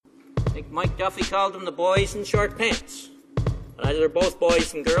think Mike Duffy called them the boys in short pants. But either they're both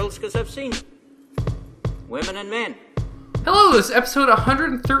boys and girls because I've seen them. Women and men. Hello, this is episode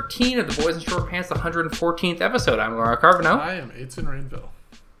 113 of The Boys in Short Pants, the 114th episode. I'm Laura Carvino. I am Aitzen Rainville.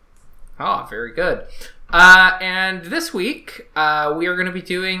 Oh, very good. And this week, we are going to be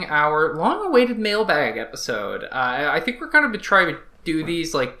doing our long-awaited mailbag episode. I think we're going to try to do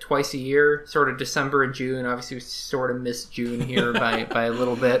these like twice a year, sort of December and June. Obviously, we sort of missed June here by a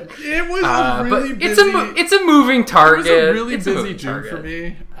little bit. It was a really busy... It's a moving target. It was a really busy June for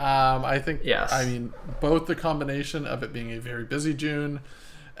me. I think, yes. I mean, both the combination of it being a very busy June,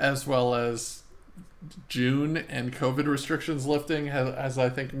 as well as June and COVID restrictions lifting has I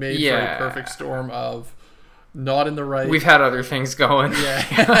think, made for a perfect storm of not in the right... We've had other things going.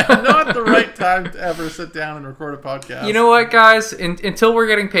 Yeah, not the right time to ever sit down and record a podcast. You know what, guys? Until we're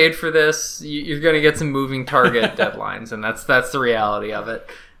getting paid for this, you're going to get some moving target deadlines, and that's the reality of it.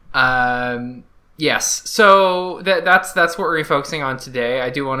 Yes, so that's what we're going to be focusing on today. I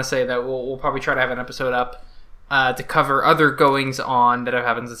do want to say that we'll probably try to have an episode up to cover other goings on that have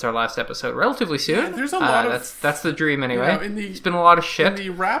happened since our last episode relatively soon. Yeah, there's a lot of... That's the dream anyway. It's been a lot of shit in the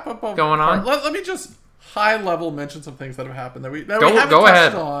wrap-up of going on. Let me just high-level mention some things that have happened that we haven't go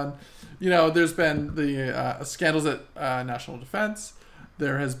touched ahead. on. You know, there's been the scandals at National Defense.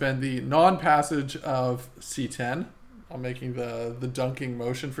 There has been the non-passage of C-10. I'm making the dunking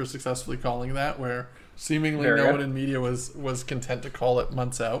motion for successfully calling that, where seemingly no one in media was content to call it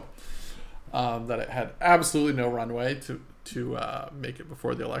months out. That it had absolutely no runway to make it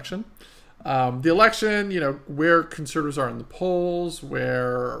before the election. The election, you know, where conservatives are in the polls,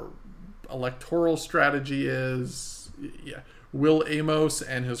 where electoral strategy is, Will Amos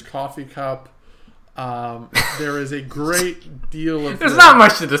and his coffee cup. There is a great deal of... There's not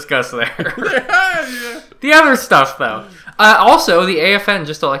much to discuss there. Yeah. The other stuff, though. Also, the AFN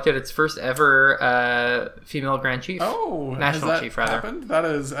just elected its first ever female Grand Chief. Oh, National Chief, rather. Happened? That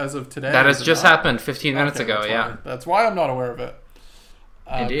is as of today. That has just happened 15 minutes ago, That's why I'm not aware of it.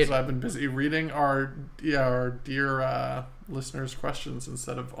 Indeed. Because I've been busy reading our dear listeners' questions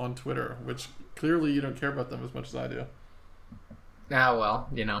instead of on Twitter, which clearly you don't care about them as much as I do. Ah, well,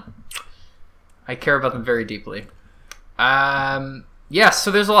 you know. I care about them very deeply. Yes,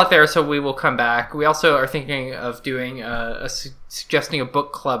 so there's a lot there, so we will come back. We also are thinking of doing suggesting a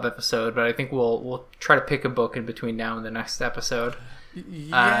book club episode, but I think we'll try to pick a book in between now and the next episode.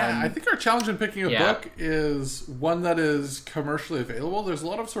 Yeah, I think our challenge in picking a book is one that is commercially available. There's a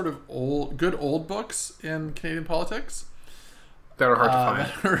lot of sort of good old books in Canadian politics that are hard to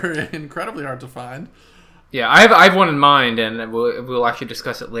find. That are incredibly hard to find. Yeah, I have one in mind, and we'll actually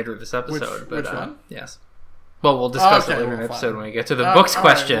discuss it later this episode. Which one? Yes. Well, we'll discuss it later in the episode when we get to the books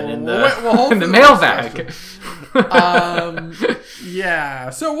question in the mailbag. Yeah,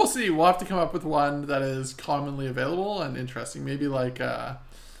 so we'll see. We'll have to come up with one that is commonly available and interesting. Maybe like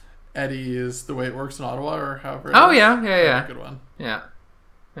Eddie is The Way It Works in Ottawa, or however. Oh, yeah. That's a good one. Yeah.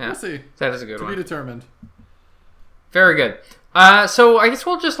 We'll see. That is a good one. To be determined. Very good. So I guess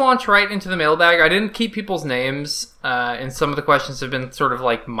we'll just launch right into the mailbag. I didn't keep people's names, and some of the questions have been sort of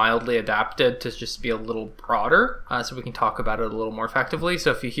like mildly adapted to just be a little broader, so we can talk about it a little more effectively.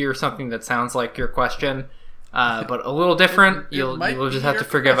 So if you hear something that sounds like your question, but a little different, you'll just have to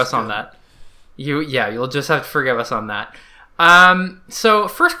forgive us on that. You'll just have to forgive us on that. So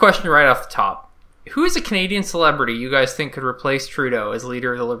first question right off the top. Who is a Canadian celebrity you guys think could replace Trudeau as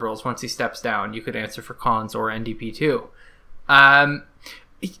leader of the Liberals once he steps down? You could answer for Cons or NDP too.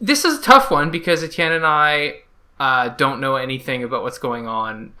 This is a tough one because Etienne and I don't know anything about what's going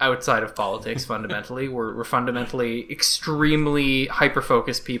on outside of politics. Fundamentally, we're fundamentally extremely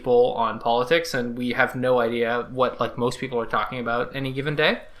hyper-focused people on politics, and we have no idea what like most people are talking about any given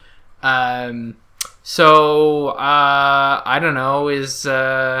day. So I don't know. Is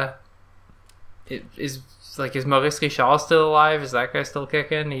Maurice Richard still alive? Is that guy still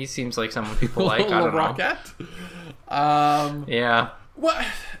kicking? He seems like someone people like. I don't know. Yeah. What?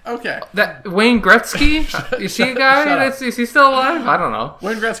 Okay. That Wayne Gretzky? Is he a guy? Is he still alive? I don't know.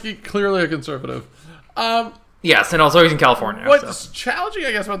 Wayne Gretzky, clearly a conservative. Yes, and also he's in California. What's challenging,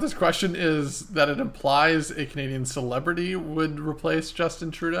 I guess, about this question is that it implies a Canadian celebrity would replace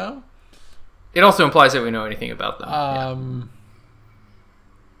Justin Trudeau. It also implies that we know anything about them.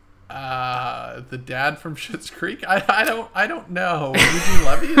 The dad from Schitt's Creek? I don't know. Eugene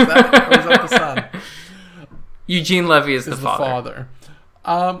Levy? Is that the son? Eugene Levy is the father.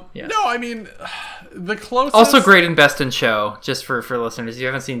 Yes. No, I mean, the closest... Also great in Best in Show, just for listeners. If you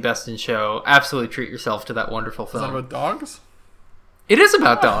haven't seen Best in Show, absolutely treat yourself to that wonderful film. Is that about dogs? It is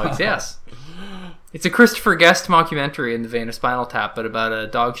about dogs, yes. It's a Christopher Guest mockumentary in the vein of Spinal Tap, but about a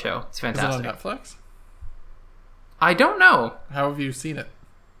dog show. It's Is fantastic. it on Netflix? I don't know. How have you seen it?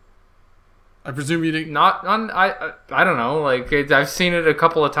 I presume you didn't. Not on. I don't know. Like I've seen it a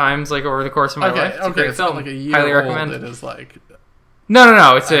couple of times, like over the course of my life. It's a great It's film. not like a year Highly old. recommend. It is like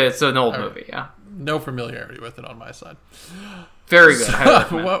No. It's an old movie. Yeah. no familiarity with it on my side. Very good. Highly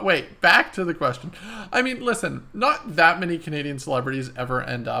recommend. Wait, back to the question. I mean, listen, not that many Canadian celebrities ever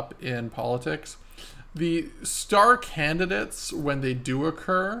end up in politics. The star candidates, when they do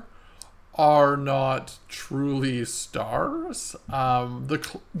occur, are not truly stars.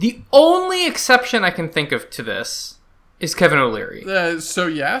 The only exception I can think of to this is Kevin O'Leary. So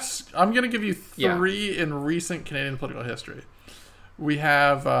yes, I'm going to give you three in recent Canadian political history. We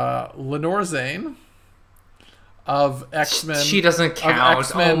have Lenore Zane of X-Men. She doesn't count.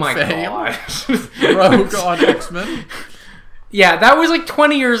 X-Men oh my fame. god. Rogue on X-Men. Yeah, that was like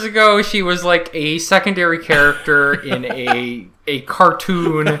 20 years ago. She was like a secondary character in a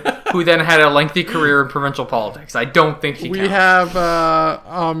cartoon who then had a lengthy career in provincial politics. I don't think she counts. We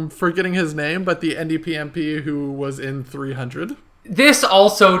have, forgetting his name, but the NDP MP who was in 300. This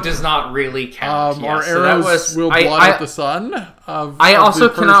also does not really count. Our so arrows will blot out the sun. I also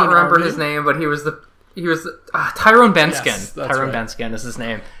the cannot Persian remember army. his name, but he was Tyrone Benskin. Yes, that's Tyrone right. Benskin is his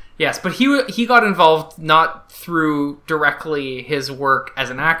name. Yes, but he got involved not through directly his work as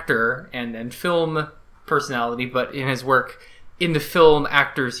an actor and film personality, but in his work in the Film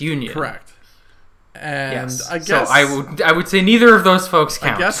Actors Union. Correct. And Yes. I guess So I would say neither of those folks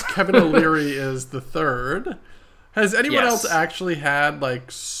count. I guess Kevin O'Leary is the third. Has anyone Yes. else actually had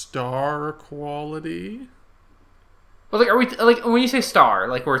like star quality? Well, like, are we like when you say star,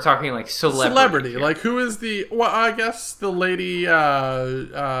 like we're talking like celebrity? Like who is the? Well, I guess the lady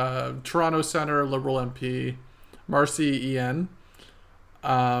Toronto Centre Liberal MP, Marcy Ian. It's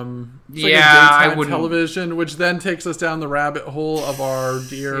like a daytime wouldn't. television, which then takes us down the rabbit hole of our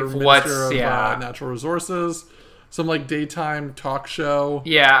dear Minister of Natural Resources. Some like daytime talk show.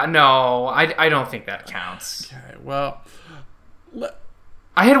 Yeah, no, I don't think that counts. Okay, well,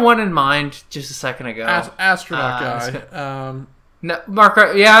 I had one in mind just a second ago. astronaut guy. No, Mark.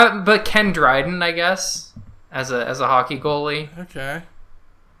 Yeah, but Ken Dryden, I guess, as a hockey goalie. Okay.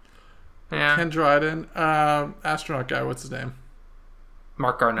 Yeah. Ken Dryden. Astronaut guy. What's his name?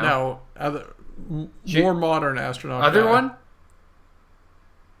 Mark Garneau. No, more modern astronaut. Other guy. one?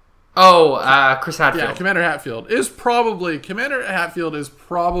 Oh, Chris Hadfield. Yeah, Commander Hatfield is probably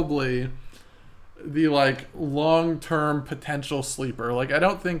the like long-term potential sleeper. Like I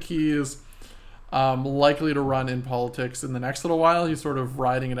don't think he's likely to run in politics in the next little while. He's sort of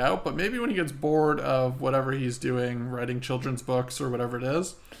riding it out, but maybe when he gets bored of whatever he's doing, writing children's books or whatever it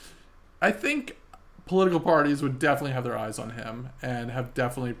is, I think political parties would definitely have their eyes on him and have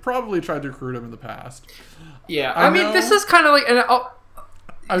probably tried to recruit him in the past. Yeah, I mean, this is kind of like...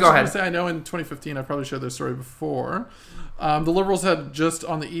 I was just going to say, I know in 2015, I probably shared this story before, the Liberals had just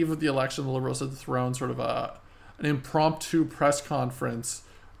on the eve of the election, the Liberals had thrown sort of an impromptu press conference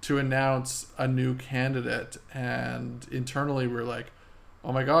to announce a new candidate. And internally, we were like,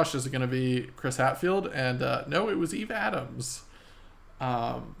 oh my gosh, is it going to be Chris Hadfield? And no, it was Eve Adams.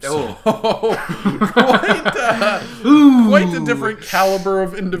 So quite a different caliber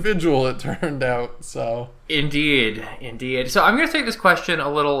of individual it turned out. So Indeed. So I'm going to take this question a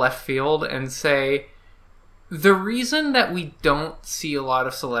little left field and say the reason that we don't see a lot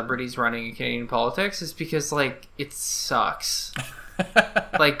of celebrities running in Canadian politics is because like it sucks.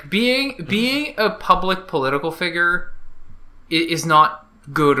 Like being a public political figure is not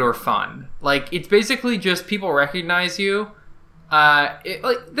good or fun. Like it's basically just people recognize you.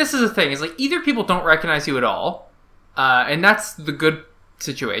 This is the thing, is like either people don't recognize you at all, and that's the good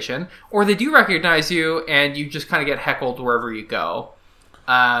situation, or they do recognize you and you just kind of get heckled wherever you go.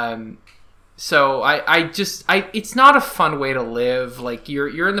 So it's not a fun way to live. Like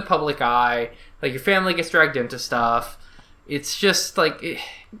you're in the public eye, like your family gets dragged into stuff. It's just like,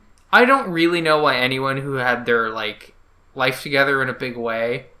 I don't really know why anyone who had their like life together in a big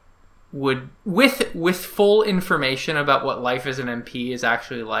way would, with full information about what life as an MP is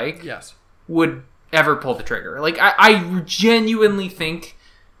actually like, yes, would ever pull the trigger. Like I genuinely think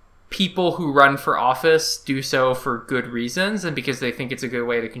people who run for office do so for good reasons and because they think it's a good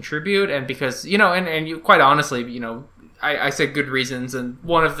way to contribute, and because and you, quite honestly, I said good reasons, and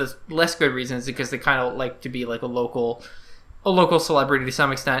one of the less good reasons is because they kind of like to be like a local celebrity to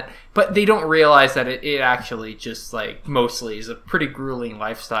some extent, but they don't realize that it actually just like mostly is a pretty grueling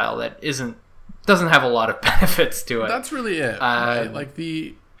lifestyle that doesn't have a lot of benefits to it. That's really it. Right? Like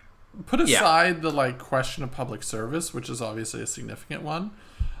put aside the like question of public service, which is obviously a significant one.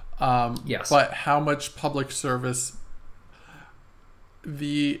 Yes. But how much public service...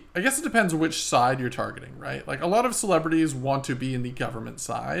 I guess it depends which side you're targeting, right? Like, a lot of celebrities want to be in the government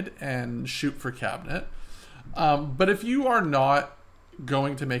side and shoot for cabinet. But if you are not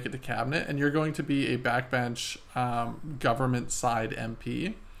going to make it to cabinet and you're going to be a backbench government side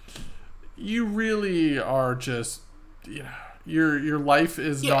MP, you really are just, your life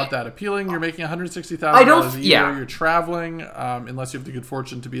is not that appealing. You're making $160,000 a year. You're traveling, unless you have the good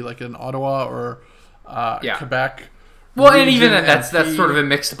fortune to be like in Ottawa or Quebec. Well, and even that's sort of a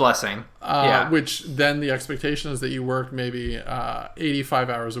mixed blessing. Which then the expectation is that you work maybe 85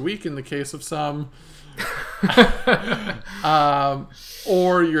 hours a week in the case of some.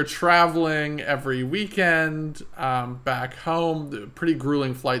 Or you're traveling every weekend back home. Pretty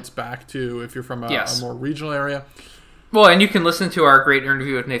grueling flights back to, if you're from a more regional area. Well, and you can listen to our great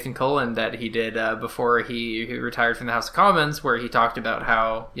interview with Nathan Cullen that he did before he retired from the House of Commons, where he talked about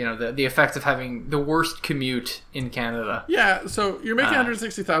how, the effects of having the worst commute in Canada. Yeah, so you're making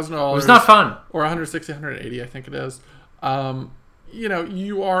 $160,000. It's not fun. Or $180, I think it is.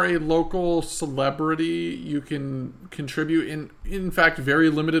 You are a local celebrity. You can contribute in fact, very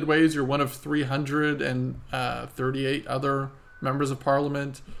limited ways. You're one of 338 other members of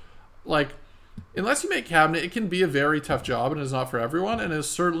parliament. Like, unless you make cabinet, it can be a very tough job, and it's not for everyone, and it's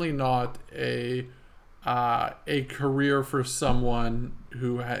certainly not a career for someone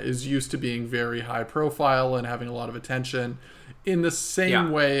who is used to being very high profile and having a lot of attention in the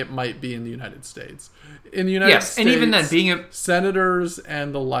same way it might be in the United States. In the United States, and even then, being senators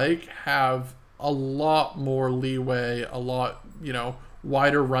and the like have a lot more leeway, a lot,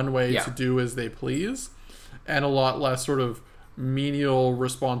 wider runway to do as they please, and a lot less sort of menial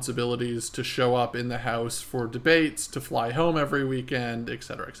responsibilities to show up in the House for debates, to fly home every weekend,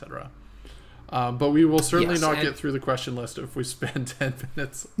 etc., etc. But we will certainly not get through the question list if we spend 10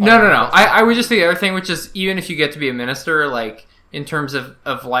 minutes. No. I would just say the other thing, which is, even if you get to be a minister, like, in terms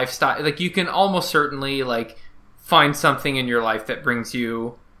of lifestyle, like, you can almost certainly, like, find something in your life that brings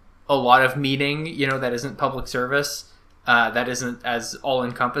you a lot of meaning, that isn't public service, that isn't as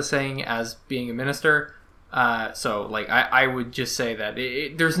all-encompassing as being a minister. So, like, I would just say that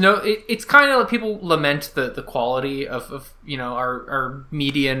it's kind of like people lament the quality of our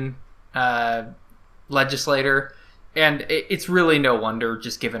median legislator, and it's really no wonder,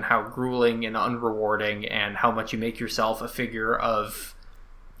 just given how grueling and unrewarding and how much you make yourself a figure of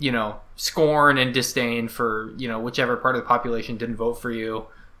scorn and disdain for whichever part of the population didn't vote for you.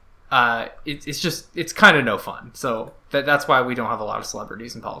 It's kind of no fun. So that's why we don't have a lot of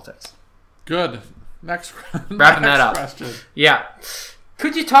celebrities in politics. Good. Next Wrapping that up. Question. Yeah.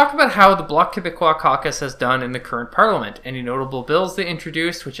 Could you talk about how the Bloc Québécois caucus has done in the current parliament? Any notable bills they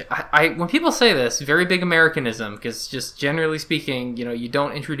introduced? Which when people say this, very big Americanism, because just generally speaking, you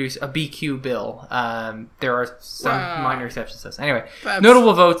don't introduce a BQ bill. There are some minor exceptions to this. Anyway,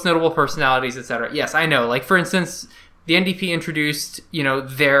 notable votes, notable personalities, etc. Yes, I know. Like, for instance, the NDP introduced,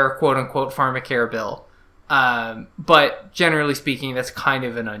 their quote-unquote pharmacare bill. But generally speaking, that's kind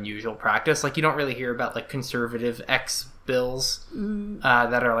of an unusual practice. Like, you don't really hear about, like, conservative bills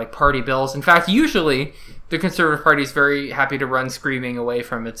that are, like, party bills. In fact, usually the Conservative Party is very happy to run screaming away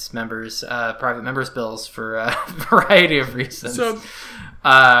from its members, private members' bills for a variety of reasons. So,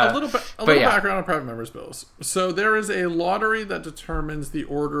 a little background on private members' bills. So there is a lottery that determines the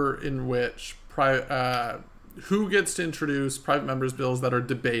order in which who gets to introduce private members' bills that are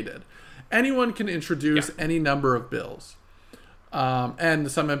debated. Anyone can introduce any number of bills.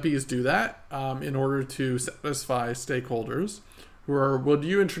 And some MPs do that in order to satisfy stakeholders who are, would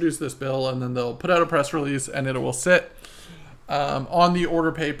you introduce this bill? And then they'll put out a press release and it will sit on the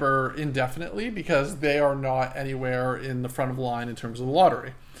order paper indefinitely, because they are not anywhere in the front of the line in terms of the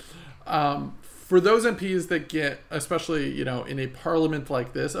lottery. For those MPs that get, especially, in a parliament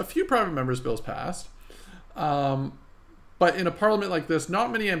like this, a few private members' bills passed. But in a parliament like this,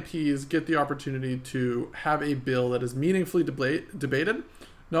 not many MPs get the opportunity to have a bill that is meaningfully debated,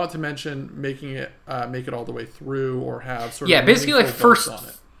 not to mention make it all the way through, or have sort of basically like votes on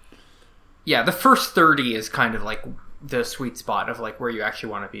it. Yeah, the first 30 is kind of like the sweet spot of like where you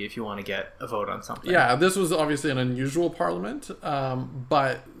actually want to be if you want to get a vote on something. Yeah, this was obviously an unusual parliament,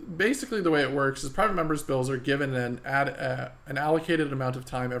 but basically the way it works is private members' bills are given an allocated amount of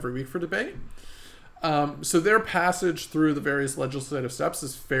time every week for debate. So their passage through the various legislative steps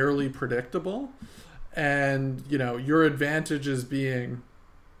is fairly predictable, and your advantage is being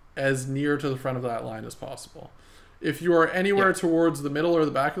as near to the front of that line as possible. If you are anywhere towards the middle or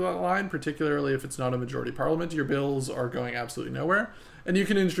the back of that line, particularly if it's not a majority parliament, your bills are going absolutely nowhere, and you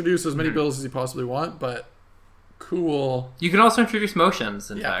can introduce as many bills as you possibly want, but cool. You can also introduce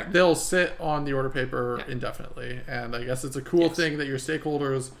motions, in fact. They'll sit on the order paper indefinitely. And I guess it's a cool thing that your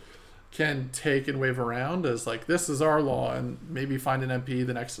stakeholders can take and wave around as like, this is our law, and maybe find an MP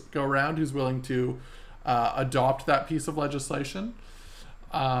the next go around who's willing to adopt that piece of legislation.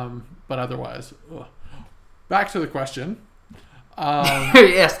 But otherwise, back to the question.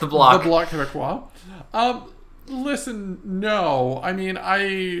 Yes, the bloc. The Bloc Québécois. Listen, no. I mean,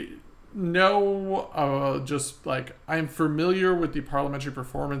 I know just like I'm familiar with the parliamentary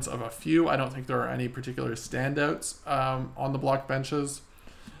performance of a few. I don't think there are any particular standouts on the bloc benches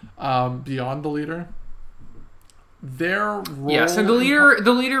beyond the leader. Their role, yes, and the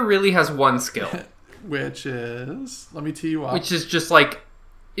leader really has one skill, which is, let me tee you up, which is just like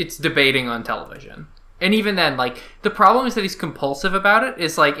it's debating on television. And even then, like, the problem is that he's compulsive about it.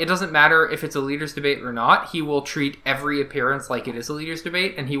 It's like, it doesn't matter if it's a leaders' debate or not. He will treat every appearance like it is a leaders'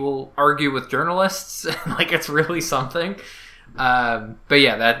 debate, and he will argue with journalists. Like, it's really something. But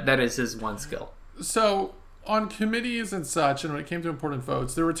yeah, that is his one skill. So, on committees and such, and when it came to important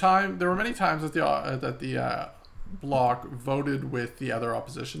votes, there were many times that the Bloc voted with the other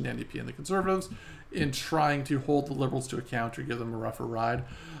opposition, the NDP and the Conservatives, in trying to hold the Liberals to account or give them a rougher ride.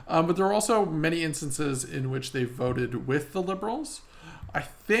 But there are also many instances in which they voted with the Liberals. I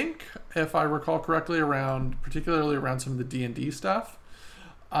think, if I recall correctly, particularly around some of the D&D stuff.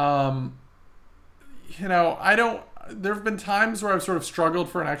 There have been times where I've sort of struggled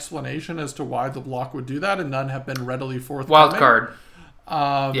for an explanation as to why the Bloc would do that, and none have been readily forthcoming. Wild card.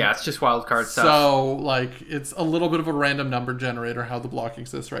 Yeah, it's just wild card stuff. So, like, it's a little bit of a random number generator how the Bloc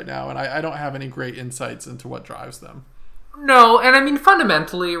exists right now, and I don't have any great insights into what drives them. No, and I mean,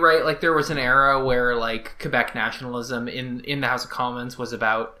 fundamentally, right, like, there was an era where, like, Quebec nationalism in the House of Commons was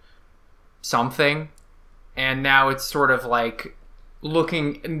about something, and now it's sort of, like,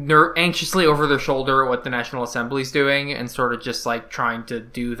 looking anxiously over their shoulder at what the National Assembly's doing, and sort of just, like, trying to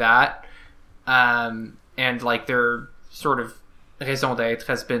do that. And, like, their sort of raison d'etre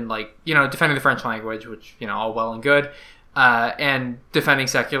has been, like, defending the French language, which, all well and good, and defending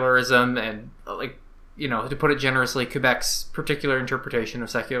secularism, and, like, to put it generously, Quebec's particular interpretation of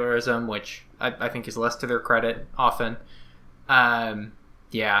secularism, which I think is less to their credit often.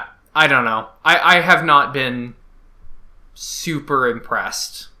 Yeah, I don't know. I have not been super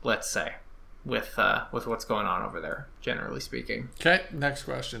impressed, let's say, with what's going on over there, generally speaking. Okay, next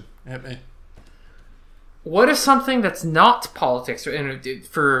question. Hit me. What is something that's not politics? And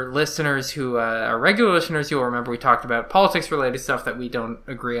for listeners who are regular listeners, you'll remember we talked about politics-related stuff that we don't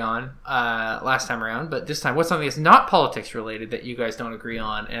agree on last time around. But this time, what's something that's not politics-related that you guys don't agree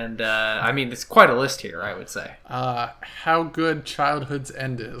on? And, I mean, it's quite a list here, I would say. How good Childhood's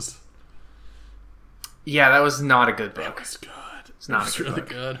End is. Yeah, that was not a good book. It was good. It's not a good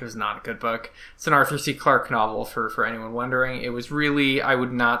book. It was not a good book. It's an Arthur C. Clarke novel, for anyone wondering. It was really, I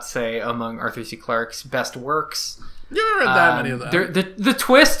would not say, among Arthur C. Clarke's best works. You haven't read that many of them. The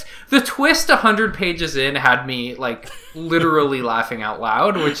twist 100 pages in had me, like, literally laughing out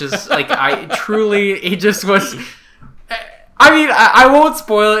loud, which is, like, it just was... I mean, I won't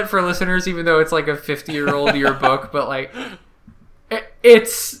spoil it for listeners, even though it's, like, a 50-year-old year book, but, like,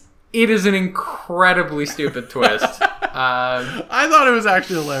 it is an incredibly stupid twist. I thought it was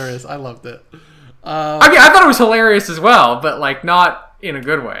actually hilarious. I loved it. I mean, I thought it was hilarious as well, but, like, not in a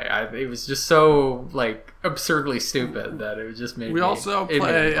good way. It was just so, like, absurdly stupid that it just made We also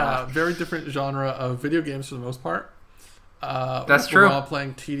play a very different genre of video games for the most part. That's true. We're all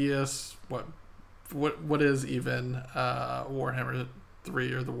playing tedious, what is even Warhammer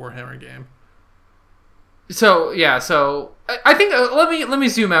 3 or the Warhammer game? So I think let me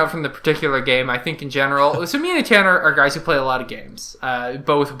zoom out from the particular game. I think in general, so me and Etienne are guys who play a lot of games,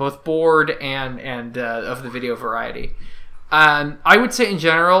 both board and of the video variety. I would say in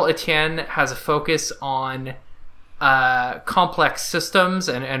general, Etienne has a focus on complex systems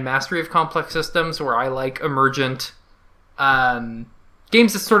and mastery of complex systems, where I like emergent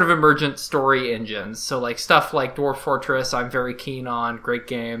games that sort of emergent story engines. So like stuff like Dwarf Fortress, I'm very keen on. Great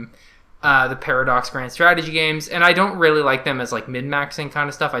game. The Paradox Grand Strategy games, and I don't really like them as like min-maxing kind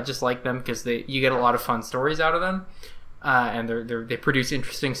of stuff. I just like them because you get a lot of fun stories out of them, and they produce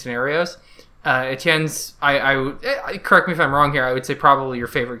interesting scenarios. Etienne's, I correct me if I'm wrong here, I would say probably your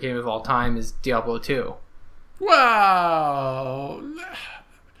favorite game of all time is Diablo 2. Wow.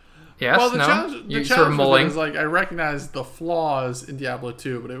 Yes, well, the no? challenge You're sort sort of mulling. is like I recognize the flaws in Diablo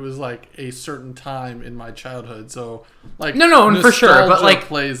 2, but it was like a certain time in my childhood, so like no, for sure, but like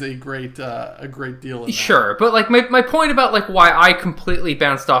plays a great deal. In sure, but like my point about like why I completely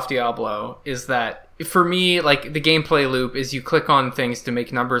bounced off Diablo is that for me, like the gameplay loop is you click on things to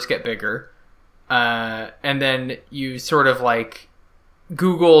make numbers get bigger, and then you sort of like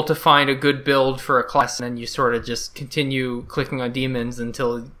Google to find a good build for a class, and then you sort of just continue clicking on demons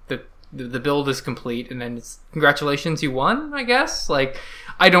until the build is complete, and then it's congratulations, you won, I guess. Like,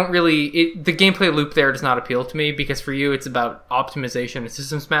 I don't really... the gameplay loop there does not appeal to me, because for you it's about optimization and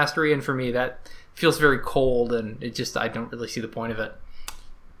systems mastery, and for me that feels very cold, and it just... I don't really see the point of it.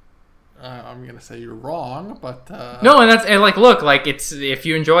 I'm gonna say you're wrong, but... No, and like, look, like, it's... If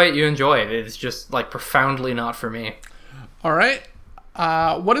you enjoy it, you enjoy it. It's just, like, profoundly not for me. All right.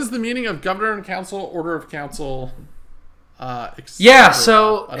 What is the meaning of governor and council, order of council... yeah,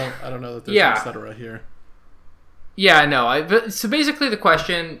 so I don't know that there's et cetera here. Yeah, no. So basically, the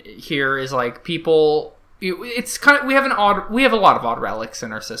question here is like people. It's kind of we have a lot of odd relics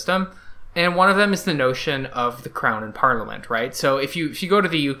in our system, and one of them is the notion of the crown and parliament, right? So if you go to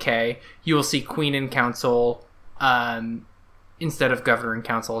the UK, you will see queen and council instead of governor and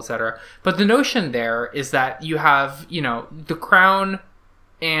council, etc. But the notion there is that you have the crown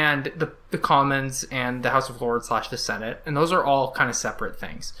and the Commons and the House of Lords / the Senate, and those are all kind of separate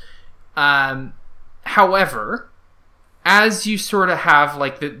things. However, as you sort of have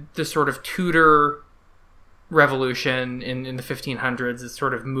like the sort of Tudor revolution in the 1500s, it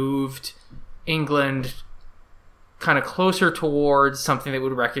sort of moved England kind of closer towards something that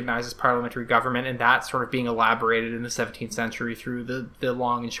would recognize as parliamentary government, and that sort of being elaborated in the 17th century through the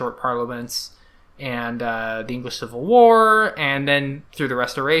long and short parliaments, and the English Civil War, and then through the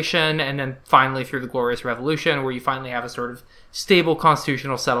Restoration, and then finally through the Glorious Revolution, where you finally have a sort of stable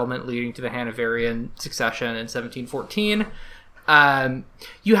constitutional settlement leading to the Hanoverian succession in 1714.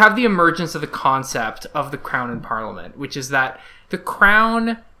 You have the emergence of the concept of the crown and parliament, which is that the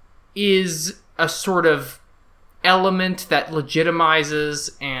crown is a sort of element that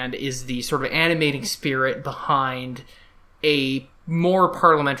legitimizes and is the sort of animating spirit behind a more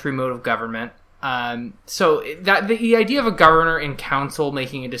parliamentary mode of government. So that the idea of a governor and council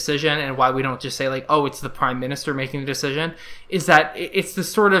making a decision, and why we don't just say like, oh, it's the prime minister making the decision, is that it's the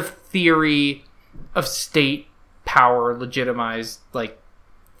sort of theory of state power legitimized like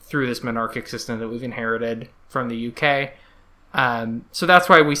through this monarchic system that we've inherited from the UK. So that's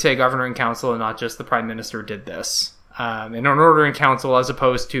why we say governor and council and not just the prime minister did this. And an order in council, as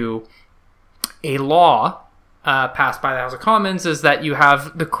opposed to a law passed by the House of Commons, is that you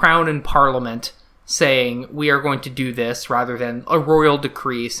have the Crown and Parliament saying we are going to do this, rather than a royal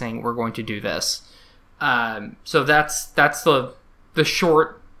decree saying we're going to do this. So that's the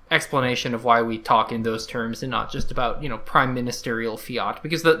short explanation of why we talk in those terms and not just about prime ministerial fiat,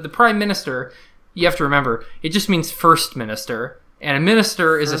 because the prime minister, you have to remember, it just means first minister, and a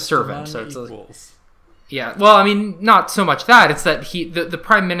minister is a servant. So it's yeah, well, I mean, not so much that. It's that the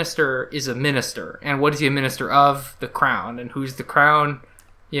prime minister is a minister. And what is he a minister of? The crown. And who's the crown?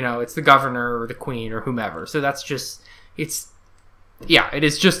 It's the governor or the queen or whomever. So that's just, it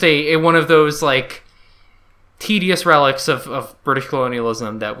is just a one of those, like, tedious relics of British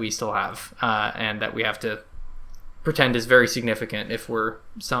colonialism that we still have. And that we have to pretend is very significant if we're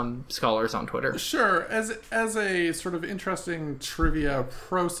some scholars on Twitter. Sure. As a sort of interesting trivia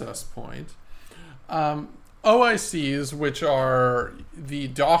process point, OICs, which are the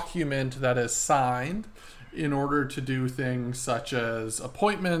document that is signed in order to do things such as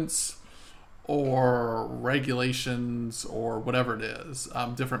appointments or regulations or whatever it is,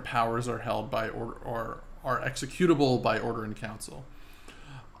 different powers are held by or are executable by order in council.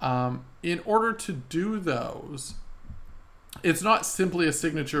 In order to do those, it's not simply a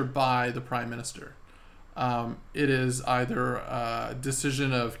signature by the prime minister. It is either a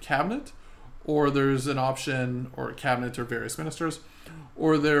decision of cabinet, or there's an option, or cabinet or various ministers,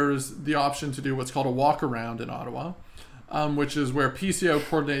 or there's the option to do what's called a walk around in Ottawa, which is where PCO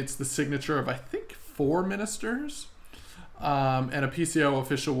coordinates the signature of, I think, 4 ministers. And a PCO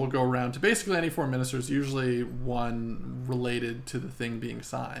official will go around to basically any 4 ministers, usually one related to the thing being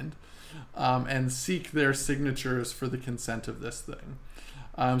signed, and seek their signatures for the consent of this thing.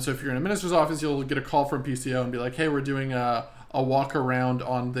 So if you're in a minister's office, you'll get a call from PCO and be like, hey, we're doing a walk around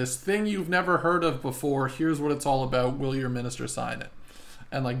on this thing you've never heard of before. Here's what it's all about. Will your minister sign it?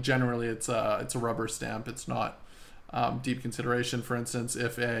 And like generally it's a rubber stamp. It's not deep consideration. For instance,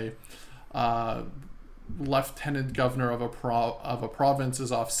 if a lieutenant governor of a province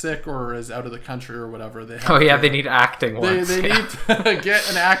is off sick or is out of the country or whatever, they have they need acting ones. They need to get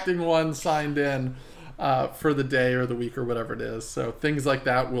an acting one signed in for the day or the week or whatever it is. So things like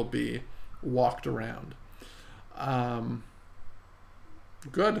that will be walked around.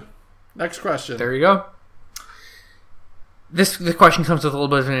 Good. Next question. There you go. The question comes with a little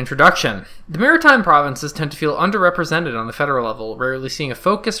bit of an introduction. The maritime provinces tend to feel underrepresented on the federal level, rarely seeing a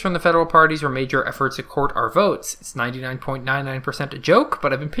focus from the federal parties or major efforts to court our votes. It's 99.99% a joke,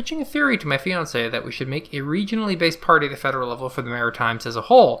 but I've been pitching a theory to my fiancé that we should make a regionally based party at the federal level for the Maritimes as a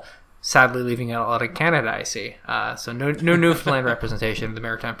whole. Sadly, leaving out a lot of Canada, I see. So no Newfoundland representation of the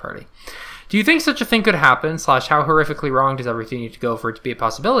Maritime Party. Do you think such a thing could happen, / how horrifically wrong does everything need to go for it to be a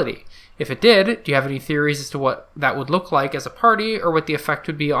possibility? If it did, do you have any theories as to what that would look like as a party, or what the effect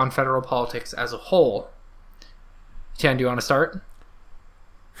would be on federal politics as a whole? Tian, do you want to start?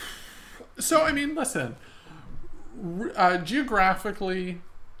 So, I mean, listen. Geographically,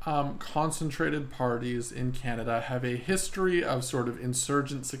 concentrated parties in Canada have a history of sort of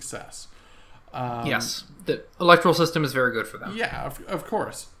insurgent success. Yes, the electoral system is very good for them. Yeah, of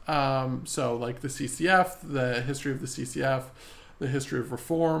course. So, like the CCF, the history of the CCF, the history of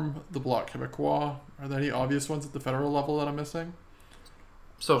reform, the Bloc Québécois. Are there any obvious ones at the federal level that I'm missing?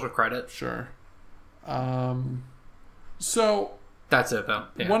 Social credit. Sure. So... That's it, though.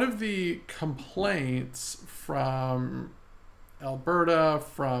 Yeah. One of the complaints from Alberta,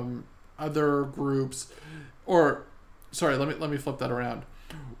 from other groups, or... Sorry, let me flip that around.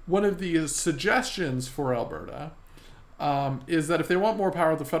 One of the suggestions for Alberta is that if they want more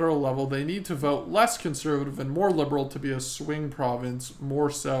power at the federal level, they need to vote less conservative and more liberal to be a swing province, more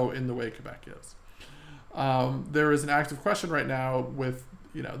so in the way Quebec is. There is an active question right now with,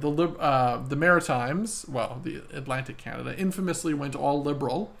 the Maritimes, well, the Atlantic Canada, infamously went all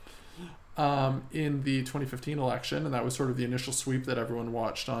liberal in the 2015 election, and that was sort of the initial sweep that everyone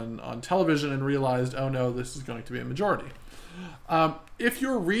watched on television and realized, oh no, this is going to be a majority. If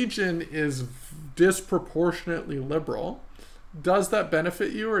your region is disproportionately liberal, does that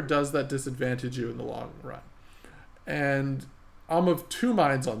benefit you or does that disadvantage you in the long run? And I'm of two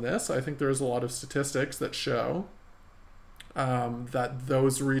minds on this. I think there's a lot of statistics that show that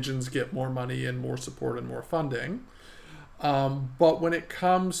those regions get more money and more support and more funding. But when it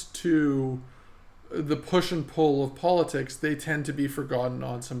comes to the push and pull of politics, they tend to be forgotten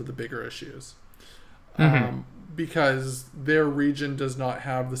on some of the bigger issues. Because their region does not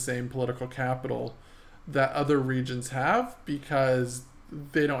have the same political capital that other regions have, because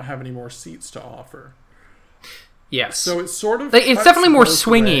they don't have any more seats to offer. Yes. So it's sort of... It's definitely more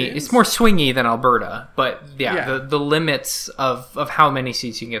swingy. Ways. It's more swingy than Alberta, but yeah. The limits of how many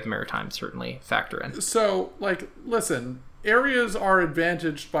seats you can get at the Maritimes certainly factor in. So, listen, areas are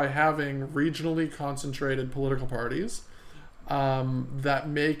advantaged by having regionally concentrated political parties that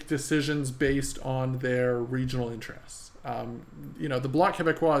make decisions based on their regional interests. The Bloc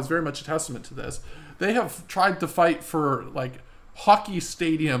Québécois is very much a testament to this. They have tried to fight for hockey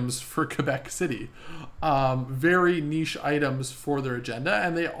stadiums for Quebec City, very niche items for their agenda,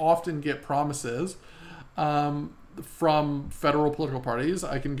 and they often get promises from federal political parties.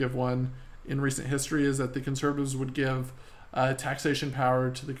 I can give one in recent history, is that the Conservatives would give taxation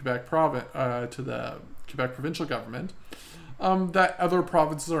power to the Quebec provincial government that other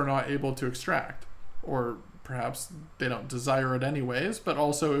provinces are not able to extract, or perhaps they don't desire it anyways, but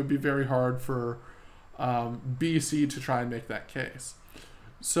also it would be very hard for BC to try and make that case.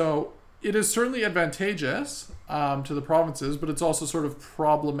 So it is certainly advantageous to the provinces, but it's also sort of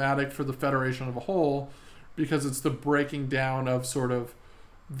problematic for the federation of a whole, because it's the breaking down of sort of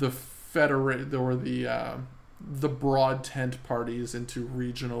the the broad tent parties into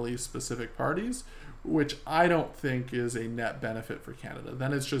regionally specific parties, which I don't think is a net benefit for Canada.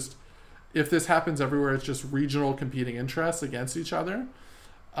 Then it's just, if this happens everywhere, it's just regional competing interests against each other.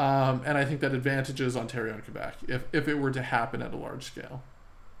 And I think that advantages Ontario and Quebec if it were to happen at a large scale.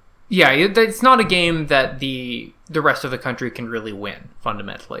 Yeah, it's not a game that the rest of the country can really win,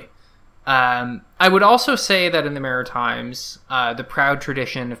 fundamentally. I would also say that in the Maritimes, the proud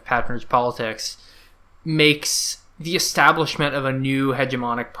tradition of patronage politics makes the establishment of a new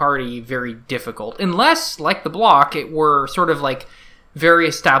hegemonic party very difficult. Unless, like the Bloc, it were sort of like very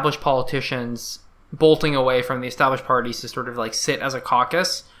established politicians bolting away from the established parties to sort of like sit as a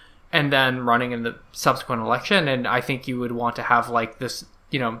caucus and then running in the subsequent election. And I think you would want to have like this,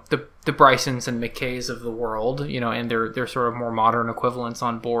 the Brysons and McKays of the world, and their sort of more modern equivalents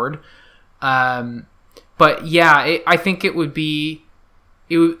on board. But yeah, I think it would be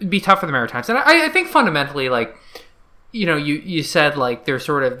tough for the Maritimes. And I think fundamentally, like, you said, like,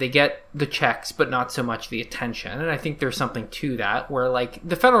 they get the checks, but not so much the attention. And I think there's something to that, where, like,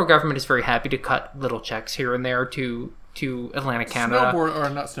 the federal government is very happy to cut little checks here and there to Atlantic Canada.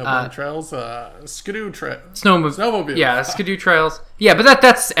 Snowboarding trails, skidoo trails. Snowmobile. Yeah, skidoo trails. Yeah, but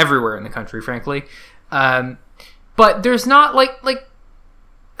that's everywhere in the country, frankly. But there's not, like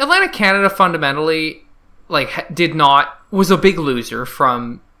Atlantic Canada fundamentally, like, did not was a big loser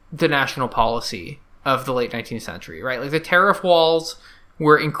from the national policy of the late 19th century, right? Like the tariff walls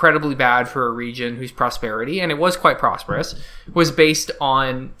were incredibly bad for a region whose prosperity, and it was quite prosperous, was based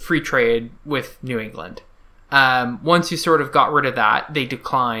on free trade with New England. Once you sort of got rid of that, they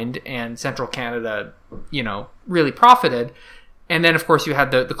declined, and central Canada, really profited. And then, of course, you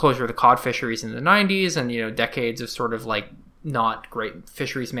had the closure of the cod fisheries in the 90s and, decades of sort of like not great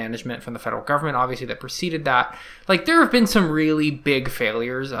fisheries management from the federal government, obviously, that preceded that. Like, there have been some really big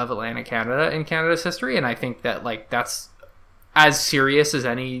failures of Atlantic Canada in Canada's history, and I think that, like, that's as serious as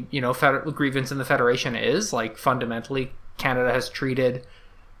any, federal grievance in the Federation is. Like, fundamentally, Canada has treated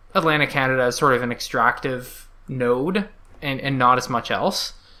Atlantic Canada as sort of an extractive node and not as much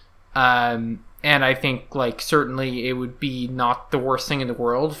else. And I think, like, certainly it would be not the worst thing in the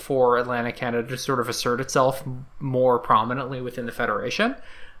world for Atlantic Canada to sort of assert itself more prominently within the Federation.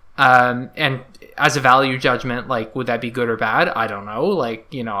 And as a value judgment, like, would that be good or bad? I don't know.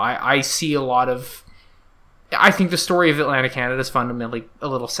 Like, I see a lot of... I think the story of Atlantic Canada is fundamentally a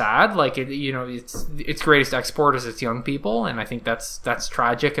little sad. Like, its greatest export is its young people, and I think that's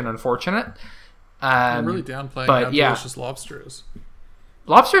tragic and unfortunate. I'm really downplaying how delicious lobster is.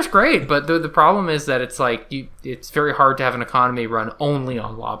 Lobster's great, but the problem is that it's like it's very hard to have an economy run only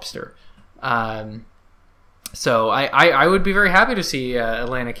on lobster. So I would be very happy to see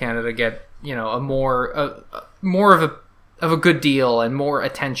Atlantic Canada get a more of a good deal and more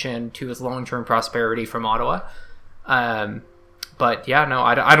attention to its long-term prosperity from Ottawa. But yeah, no,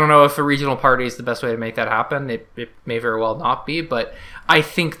 I don't know if a regional party is the best way to make that happen. It may very well not be, but I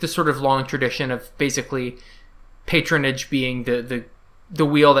think the sort of long tradition of basically patronage being the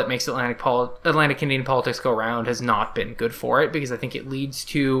wheel that makes Atlantic Canadian politics go round has not been good for it, because I think it leads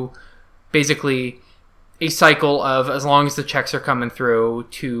to basically a cycle of, as long as the checks are coming through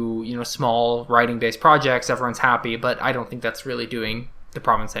to, small riding-based projects, everyone's happy, but I don't think that's really doing the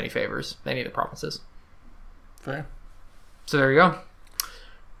province any favors, any of the provinces. Fair. So there you go.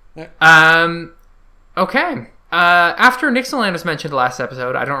 Yeah. Okay. After Nixonland was mentioned last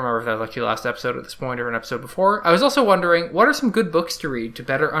episode, I don't remember if that was actually last episode at this point or an episode before, I was also wondering, what are some good books to read to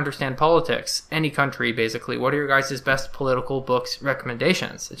better understand politics? Any country, basically. What are your guys' best political books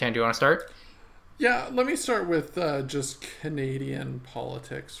recommendations? Etienne, do you want to start? Yeah, let me start with just Canadian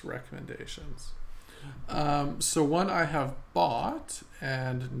politics recommendations. So one I have bought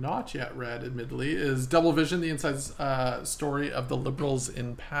and not yet read, admittedly, is Double Vision, the inside story of the Liberals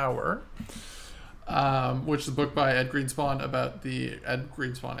in Power. Which is a book by Ed Greenspan about Ed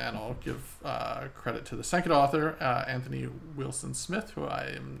Greenspan, and I'll give credit to the second author, Anthony Wilson Smith, who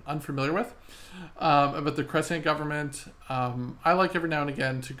I am unfamiliar with, about the Crescent government. I like every now and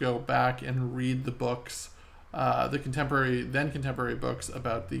again to go back and read the books, the then contemporary books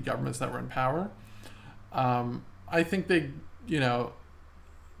about the governments that were in power. I think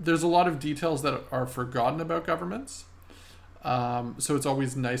there's a lot of details that are forgotten about governments. So it's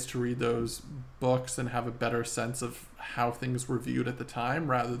always nice to read those books and have a better sense of how things were viewed at the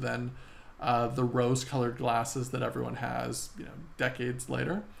time, rather than the rose-colored glasses that everyone has, decades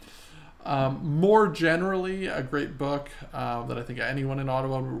later. More generally, a great book that I think anyone in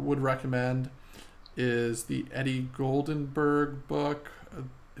Ottawa would recommend is the Eddie Goldenberg book.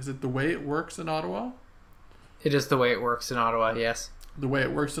 Is it The Way It Works in Ottawa? It is The Way It Works in Ottawa, yes. The Way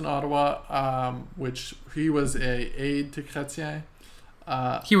It Works in Ottawa, which he was a aide to Chrétien.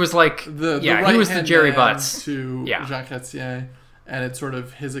 He was like he was the Jerry Butts to Jean Chrétien, and it's sort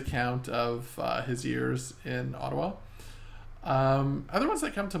of his account of his years in Ottawa. Other ones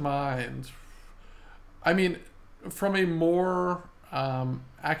that come to mind, I mean, from a more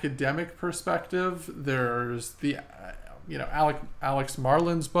academic perspective, there's the Alex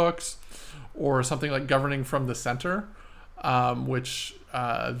Marlin's books, or something like Governing from the Center, which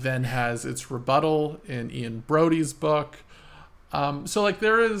then has its rebuttal in Ian Brody's book. So like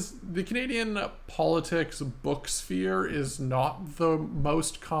there is the Canadian politics book sphere is not the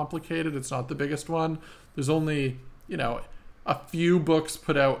most complicated. It's not the biggest one. There's only, a few books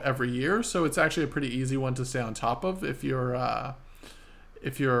put out every year. So it's actually a pretty easy one to stay on top of if you're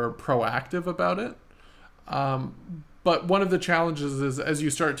proactive about it. But one of the challenges is, as you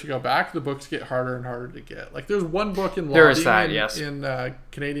start to go back, the books get harder and harder to get. Like there's one book in in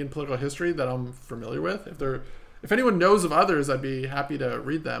Canadian political history that I'm familiar with. If anyone knows of others, I'd be happy to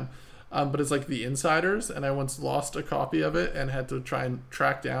read them. But it's like The Insiders, and I once lost a copy of it and had to try and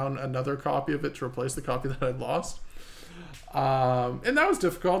track down another copy of it to replace the copy that I'd lost. And that was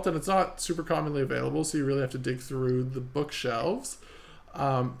difficult, and it's not super commonly available, so you really have to dig through the bookshelves.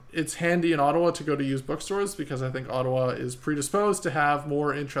 It's handy in Ottawa to go to used bookstores, because I think Ottawa is predisposed to have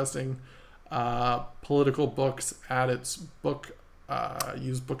more interesting political books at its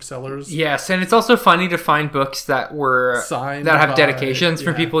used booksellers. Yes, and it's also funny to find books that were Signed that have by- dedications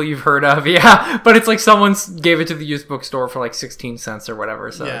from yeah. people you've heard of. Yeah, but it's like someone gave it to the used bookstore for like 16 cents or whatever.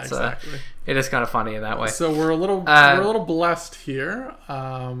 So Yeah, it's exactly. it is kind of funny in that way. So we're a little blessed here,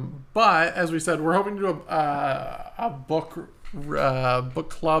 but as we said, we're hoping to do a book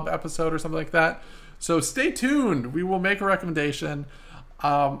club episode or something like that. So stay tuned. We will make a recommendation.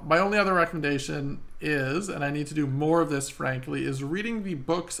 My only other recommendation is, and I need to do more of this, frankly, is reading the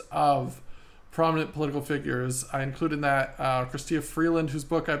books of prominent political figures. I include in that Chrystia Freeland, whose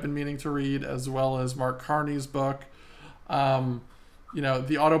book I've been meaning to read, as well as Mark Carney's book.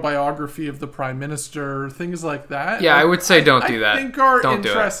 The autobiography of the Prime Minister, things like that. Yeah, I would say don't do that. I think are Don't do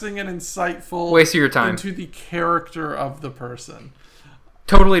it. interesting and insightful. Waste of your time. Into the character of the person.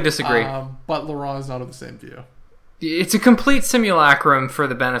 Totally disagree. But Laurent is not of the same view. It's a complete simulacrum for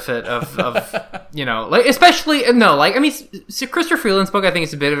the benefit of especially so Chrystia Freeland's book, I think,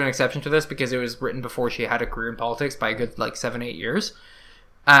 is a bit of an exception to this because it was written before she had a career in politics by a good 7-8 years.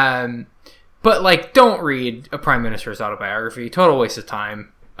 But don't read a prime minister's autobiography. Total waste of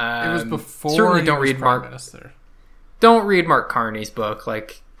time. It was before certainly he don't was read Prime Minister. Don't read Mark Carney's book.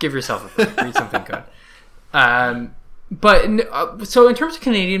 Give yourself a break. Read something good. So in terms of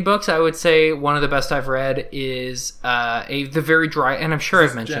Canadian books, I would say one of the best I've read is the very dry, and I'm sure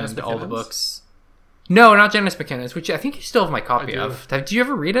I've mentioned Janice all the McKinnon's? books. No, not Janice McKinnon's, which I think you still have my copy I do. of. Did you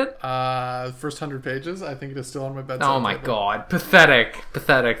ever read it? First 100 pages. I think it is still on my bedside. Oh my table. god, pathetic.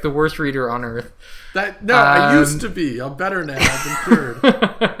 The worst reader on earth. I used to be. I'm better now. I've been cured.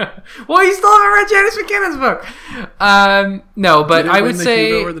 Well, you still haven't read Janice McKinnon's book. No, but Did it I win would the say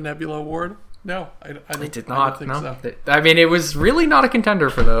Hugo or the Nebula Award. No, I it did I not. don't think so. I mean, it was really not a contender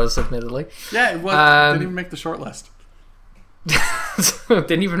for those, admittedly. Yeah, it was. Didn't even make the short list.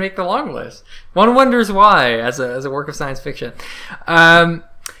 Didn't even make the long list. One wonders why, as a work of science fiction. So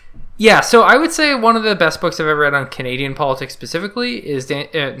I would say one of the best books I've ever read on Canadian politics specifically is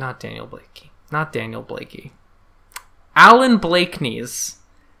not Daniel Blakey. Alan Blakeney's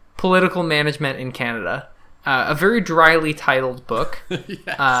Political Management in Canada. A very dryly titled book.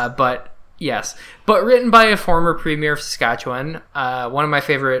 Yes. But written by a former premier of Saskatchewan, one of my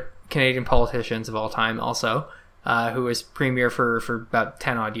favorite Canadian politicians of all time also. Who was premier for about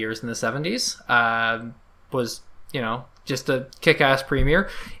 10 odd years in the 70s, was, just a kick-ass premier.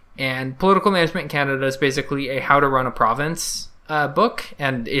 And Political Management in Canada is basically a how to run a province book.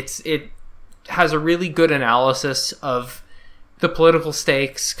 And it has a really good analysis of the political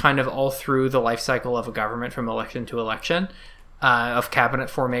stakes kind of all through the life cycle of a government from election to election, of cabinet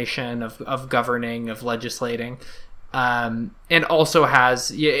formation, of governing, of legislating. And also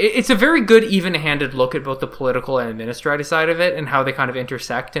it's a very good even-handed look at both the political and administrative side of it and how they kind of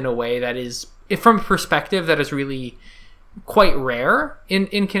intersect in a way that is, from a perspective that is really quite rare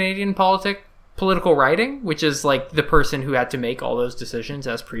in Canadian political writing, which is the person who had to make all those decisions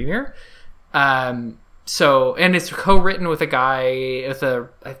as premier. And it's co-written with a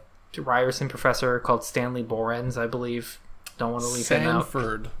Ryerson professor called Stanley Borens, I believe. Don't want to leave him out.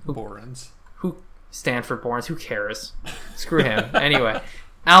 Stanford Borens. Stanford Borns, who cares? Screw him. Anyway,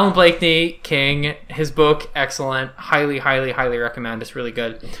 Alan Blakeney, King, his book, excellent. Highly, highly, highly recommend. It's really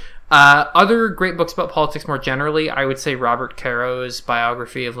good. Other great books about politics more generally, I would say Robert Caro's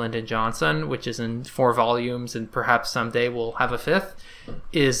biography of Lyndon Johnson, which is in 4 volumes and perhaps someday we'll have a 5th,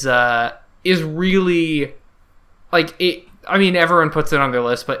 is really, it. I mean, everyone puts it on their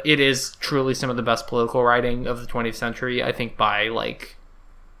list, but it is truly some of the best political writing of the 20th century, I think, by,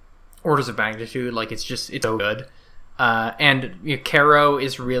 orders of magnitude. It's so good. And Caro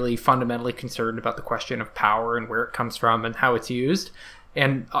is really fundamentally concerned about the question of power and where it comes from and how it's used.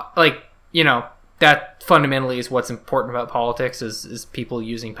 And that fundamentally is what's important about politics is people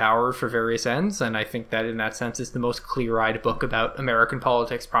using power for various ends. And I think that in that sense is the most clear-eyed book about American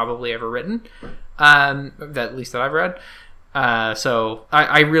politics probably ever written, at least that I've read. So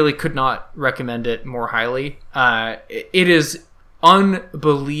I really could not recommend it more highly. It is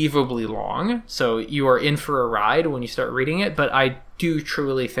unbelievably long, so you are in for a ride when you start reading it, but I do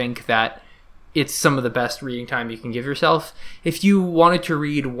truly think that it's some of the best reading time you can give yourself. If you wanted to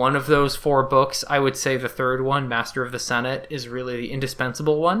read one of those 4 books, I would say the third one, Master of the Senate, is really the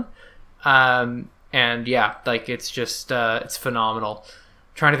indispensable one. It's just it's phenomenal. I'm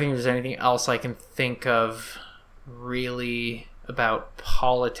trying to think if there's anything else I can think of really about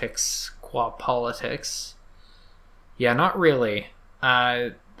politics. Yeah, not really.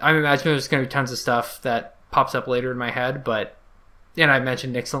 I imagine there's going to be tons of stuff that pops up later in my head, and I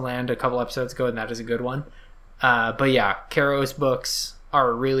mentioned Nixonland a couple episodes ago, and that is a good one. But yeah, Caro's books,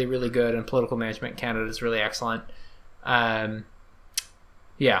 are really, really good, and political management in Canada is really excellent.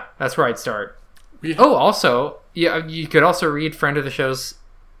 Yeah, that's where I'd start. Also, yeah, you could also read friend of the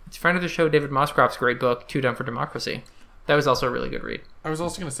show David Moscroft's great book, Too Dumb for Democracy. That was also a really good read. I was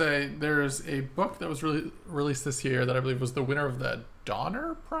also going to say there's a book that was released this year that I believe was the winner of the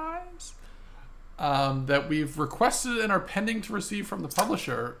Donner Prize that we've requested and are pending to receive from the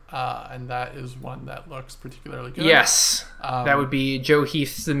publisher, and that is one that looks particularly good. Yes, that would be Joe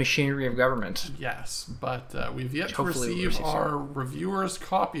Heath's The Machinery of Government. Yes, but we've yet to receive our reviewer's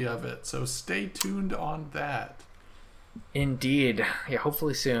copy of it, so stay tuned on that. Indeed. Yeah,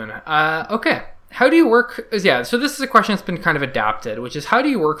 hopefully soon. Okay. How do you work? Yeah, so this is a question that's been kind of adapted, which is how do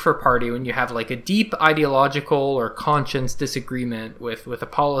you work for a party when you have like a deep ideological or conscience disagreement with a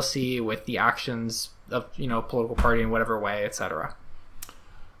policy, with the actions of, you know, a political party in whatever way, etc.?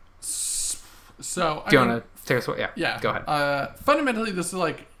 So, do you want to take us away? Yeah. Go ahead. Fundamentally, this is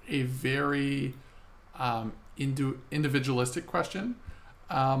like a very individualistic question.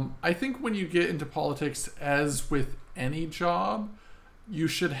 I think when you get into politics, as with any job, you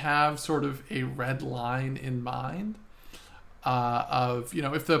should have sort of a red line in mind of, you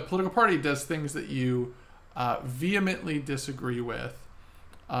know, if the political party does things that you vehemently disagree with,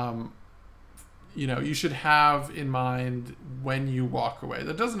 you know, you should have in mind when you walk away.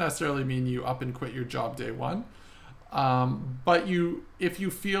 That doesn't necessarily mean you up and quit your job day one. But if you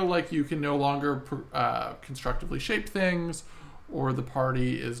feel like you can no longer constructively shape things, or the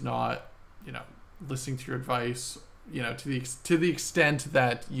party is not, you know, listening to your advice, you know, to the extent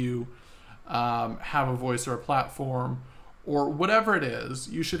that you have a voice or a platform or whatever it is,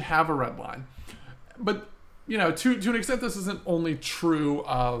 you should have a red line. But, you know, to an extent, this isn't only true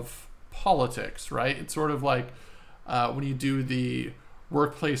of politics, right? It's sort of like when you do the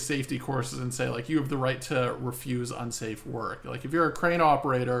workplace safety courses and say, like, you have the right to refuse unsafe work. Like, if you're a crane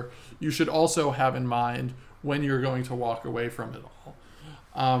operator, you should also have in mind when you're going to walk away from it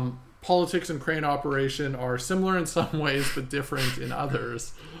all. Politics and crane operation are similar in some ways, but different in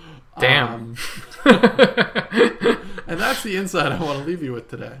others. Damn. And that's the insight I want to leave you with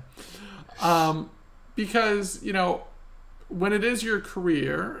today. Because, you know, when it is your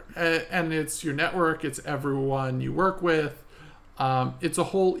career and it's your network, it's everyone you work with, it's a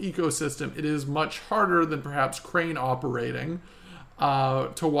whole ecosystem. It is much harder than perhaps crane operating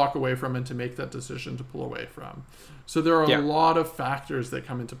to walk away from and to make that decision to pull away from. So there are a lot of factors that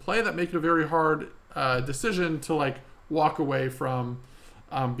come into play that make it a very hard decision to like walk away from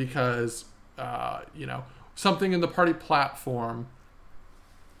because, you know, something in the party platform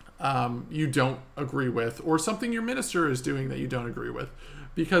you don't agree with, or something your minister is doing that you don't agree with.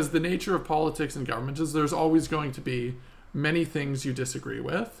 Because the nature of politics and government is there's always going to be many things you disagree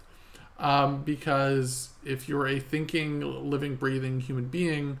with. Because if you're a thinking, living, breathing human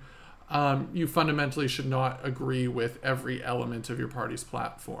being, you fundamentally should not agree with every element of your party's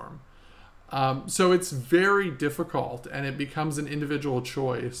platform. So it's very difficult, and it becomes an individual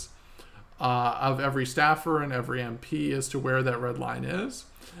choice of every staffer and every MP as to where that red line is.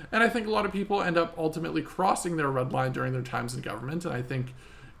 And I think a lot of people end up ultimately crossing their red line during their times in government. And I think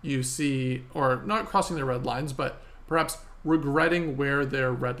you see, or not crossing their red lines, but perhaps regretting where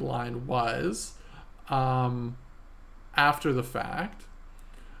their red line was after the fact.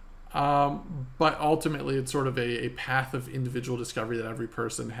 But ultimately, it's sort of a path of individual discovery that every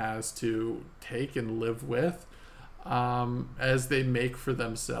person has to take and live with as they make for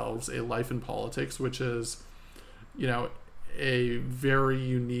themselves a life in politics, which is, you know, a very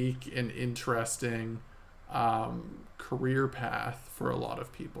unique and interesting career path for a lot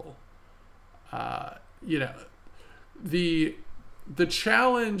of people. You know, the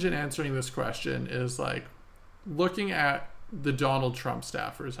challenge in answering this question is like looking at the Donald Trump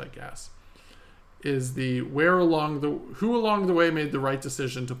staffers, I guess, is who along the way made the right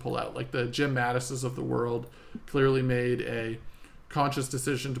decision to pull out. Like the Jim Mattises of the world clearly made a conscious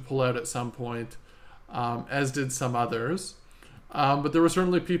decision to pull out at some point, as did some others. But there were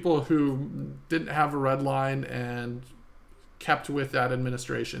certainly people who didn't have a red line and kept with that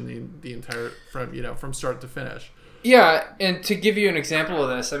administration the entire from start to finish. Yeah, and to give you an example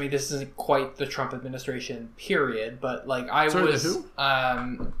of this, I mean, this isn't quite the Trump administration period, but like I was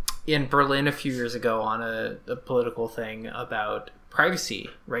in Berlin a few years ago on a political thing about privacy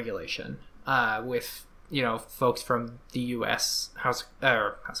regulation with, you know, folks from the U.S. House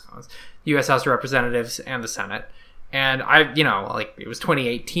of Commons, Representatives, and the Senate. And I, you know, like it was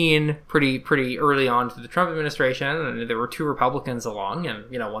 2018, pretty early on to the Trump administration, and there were two Republicans along. And,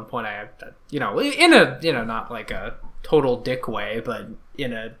 you know, at one point I had, you know, in a, you know, not like a total dick way, but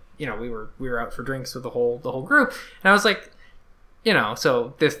in a, you know, we were out for drinks with the whole group. And I was like,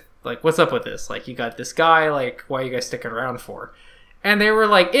 so this, like, what's up with this? Like, you got this guy, like, why are you guys sticking around for? And they were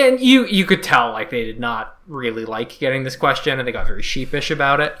like, and you could tell, like, they did not really like getting this question, and they got very sheepish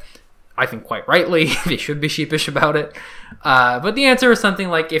about it. I think quite rightly, they should be sheepish about it. But the answer is something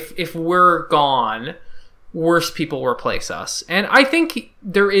like, if we're gone, worse people replace us. And I think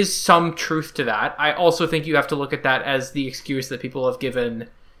there is some truth to that. I also think you have to look at that as the excuse that people have given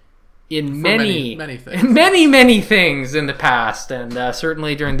in many things. many things in the past, and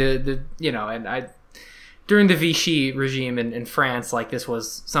certainly during during the Vichy regime in France, like, this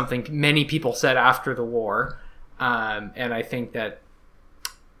was something many people said after the war. And I think that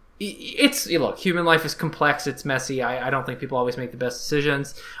look, human life is complex, it's messy. I don't think people always make the best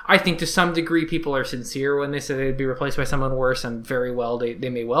decisions. I think to some degree people are sincere when they say they'd be replaced by someone worse, and very well they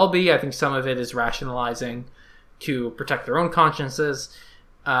may well be. I think some of it is rationalizing to protect their own consciences.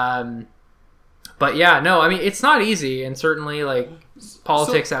 But yeah, no, I mean, it's not easy, and certainly, like,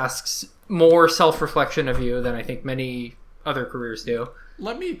 politics asks more self-reflection of you than I think many other careers do.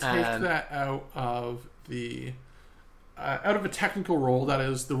 Let me take that out of a technical role, that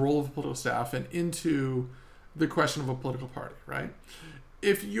is the role of political staff, and into the question of a political party, right?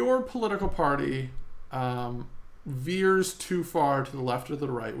 If your political party veers too far to the left or the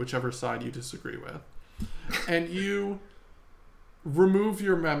right, whichever side you disagree with, and you remove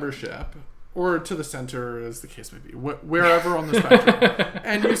your membership, or to the center, as the case may be, wherever on the spectrum,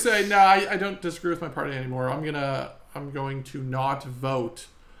 and you say, no, I don't disagree with my party anymore, I'm going to not vote,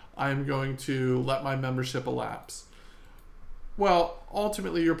 I'm going to let my membership elapse. Well,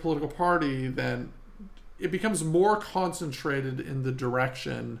 ultimately, your political party, then, it becomes more concentrated in the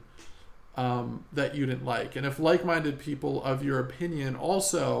direction that you didn't like. And if like-minded people of your opinion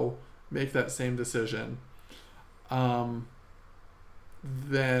also make that same decision,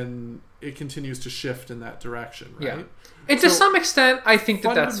 then it continues to shift in that direction, right? Yeah. And to some extent, I think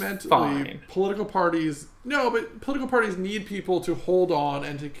that's fine. Political parties need people to hold on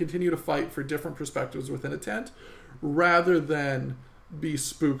and to continue to fight for different perspectives within a tent, rather than be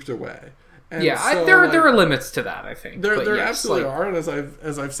spooked away. And so, there are limits to that, I think. There absolutely are, and as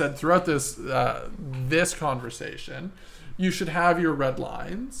I've said throughout this conversation, you should have your red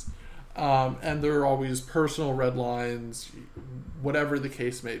lines, and there are always personal red lines, whatever the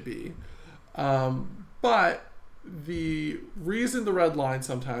case may be. But the reason the red lines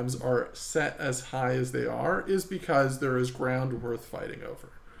sometimes are set as high as they are is because there is ground worth fighting over.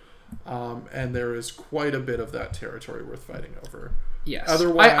 And there is quite a bit of that territory worth fighting over. Yes.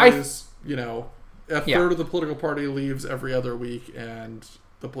 Otherwise, a third of the political party leaves every other week, and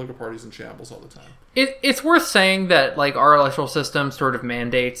the political party's in shambles all the time. It's worth saying that, like, our electoral system sort of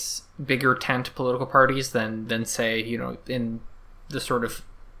mandates bigger tent political parties than say, in the sort of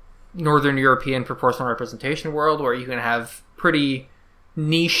Northern European proportional representation world, where you can have pretty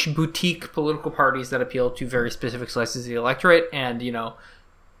niche boutique political parties that appeal to very specific slices of the electorate, and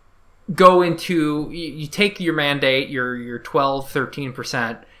go into, you take your mandate, your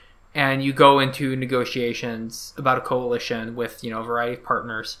 12-13%, and you go into negotiations about a coalition with a variety of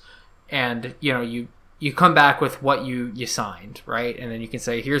partners, and you come back with what you signed, right? And then you can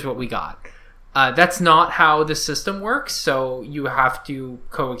say, here's what we got. That's not how the system works, so you have to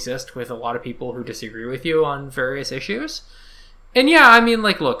coexist with a lot of people who disagree with you on various issues. And yeah, I mean,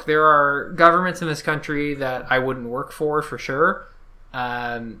 like, look, there are governments in this country that I wouldn't work for sure.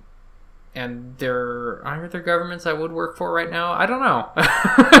 And are there governments I would work for right now? I don't know.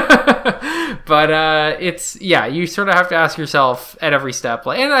 But you sort of have to ask yourself at every step.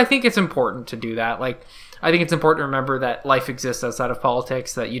 And I think it's important to do that. Like, I think it's important to remember that life exists outside of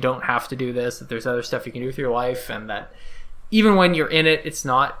politics, that you don't have to do this, that there's other stuff you can do with your life, and that even when you're in it, it's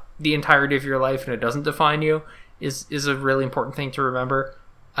not the entirety of your life and it doesn't define you, is a really important thing to remember.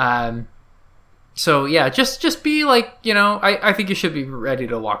 So yeah, just be like, I think you should be ready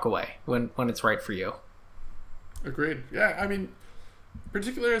to walk away when it's right for you. Agreed. Yeah, I mean,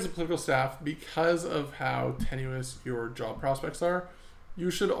 particularly as a political staff, because of how tenuous your job prospects are, you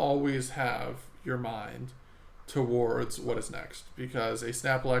should always have your mind towards what is next, because a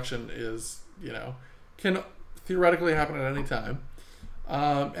snap election is, can theoretically happen at any time.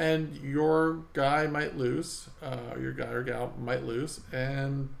 And your guy might lose, your guy or gal might lose,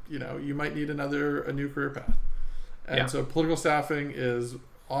 and you might need a new career path. And so political staffing is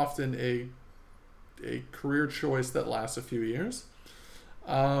often a career choice that lasts a few years,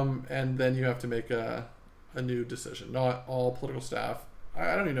 and then you have to make a new decision. Not all political staff,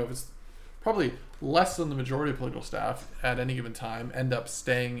 I don't even know if it's probably less than the majority of political staff at any given time end up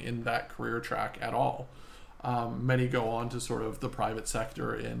staying in that career track at all. Many go on to sort of the private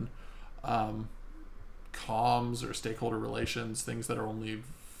sector in comms or stakeholder relations, things that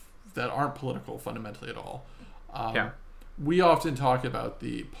aren't political fundamentally at all. We often talk about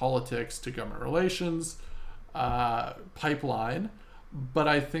the politics to government relations pipeline, but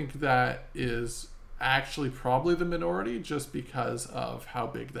I think that is actually probably the minority, just because of how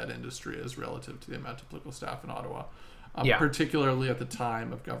big that industry is relative to the amount of political staff in Ottawa, particularly at the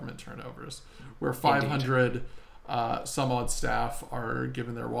time of government turnovers, where 500 some odd staff are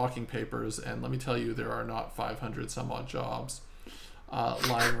given their walking papers, and let me tell you, there are not 500 some odd jobs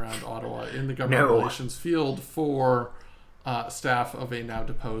lying around Ottawa in the government relations field for staff of a now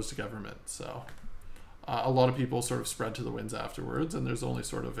deposed government. So a lot of people sort of spread to the winds afterwards, and there's only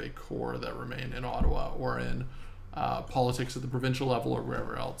sort of a core that remain in Ottawa or in politics at the provincial level or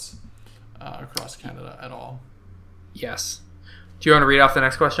wherever else across Canada at all. Yes. Do you want to read off the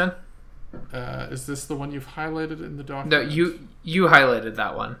next question? Is this the one you've highlighted in the document? No, you highlighted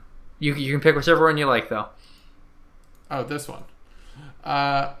that one. You can pick whichever one you like, though. Oh, this one.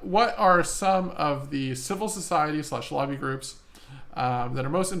 What are some of the civil society / lobby groups that are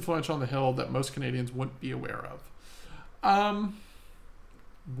most influential on the Hill that most Canadians wouldn't be aware of?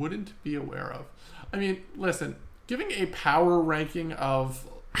 Wouldn't be aware of. I mean, listen, giving a power ranking of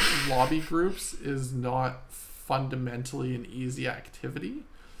lobby groups is not fundamentally an easy activity,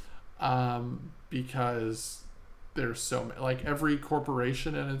 because there's so many. Like, every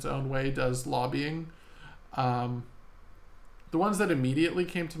corporation in its own way does lobbying. The ones that immediately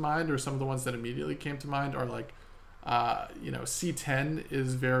came to mind, or some of the ones that immediately came to mind, are like, C10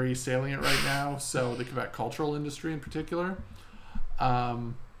 is very salient right now. So the Quebec cultural industry in particular.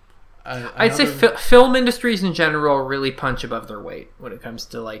 I'd say film industries in general really punch above their weight when it comes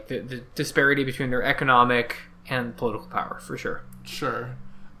to like the disparity between their economic and political power, for sure. Sure.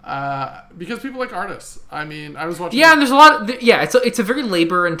 Because people like artists. I mean, I was watching. Yeah, and there's a lot. It's a very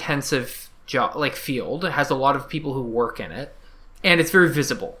labor intensive job, like field. It has a lot of people who work in it, and it's very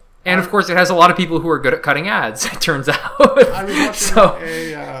visible. And of course, it has a lot of people who are good at cutting ads. It turns out. I was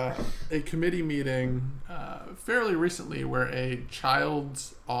watching a committee meeting fairly recently where a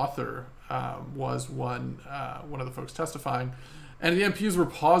child's author was one of the folks testifying, and the MPs were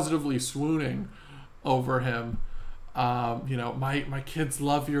positively swooning over him. My kids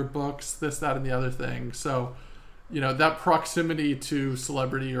love your books, this, that, and the other thing. So, that proximity to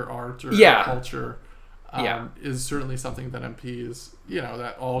celebrity or art or culture is certainly something that MPs,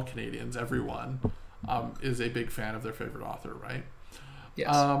 that all Canadians, everyone, is a big fan of their favorite author, right? Yes.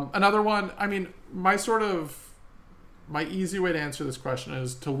 Another one, I mean, my easy way to answer this question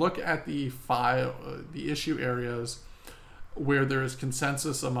is to look at the issue areas where there is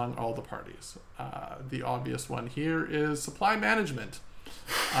consensus among all the parties. The obvious one here is supply management,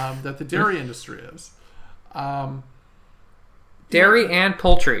 that the dairy industry is. Dairy and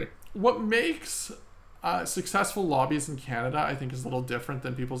poultry. What makes successful lobbies in Canada, I think, is a little different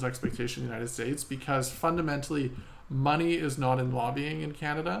than people's expectation in the United States, because fundamentally money is not in lobbying in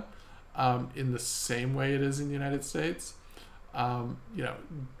Canada in the same way it is in the United States.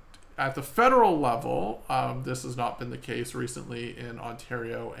 At the federal level, this has not been the case recently in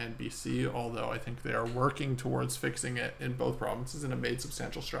Ontario and BC, although I think they are working towards fixing it in both provinces and have made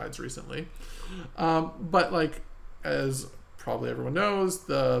substantial strides recently. But as probably everyone knows,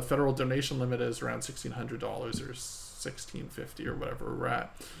 the federal donation limit is around $1,600 or $1,650 or whatever we're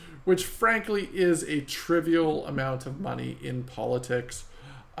at, which frankly is a trivial amount of money in politics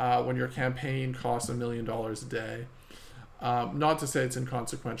when your campaign costs $1 million a day. Not to say it's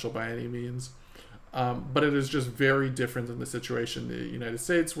inconsequential by any means, but it is just very different than the situation in the United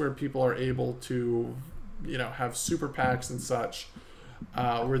States, where people are able to, have super PACs and such,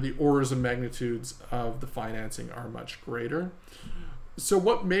 where the orders and magnitudes of the financing are much greater. So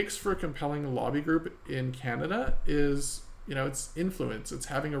what makes for a compelling lobby group in Canada is, it's influence. It's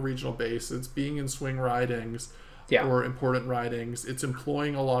having a regional base. It's being in swing ridings or important ridings. It's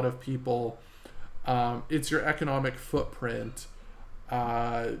employing a lot of people. It's your economic footprint.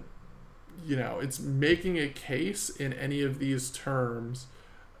 It's making a case in any of these terms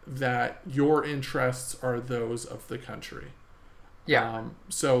that your interests are those of the country.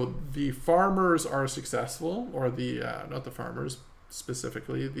 So the farmers are successful, or not the farmers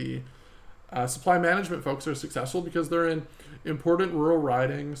specifically, the supply management folks are successful because they're in important rural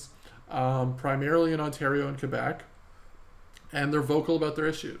ridings, primarily in Ontario and Quebec, and they're vocal about their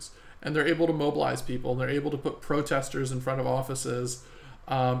issues. And they're able to mobilize people, and they're able to put protesters in front of offices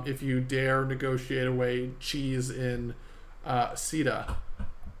if you dare negotiate away cheese in CETA.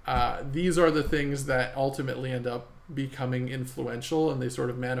 These are the things that ultimately end up becoming influential, and they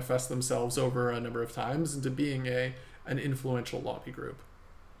sort of manifest themselves over a number of times into being an influential lobby group.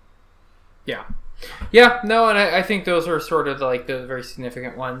 No, and I think those are sort of like the very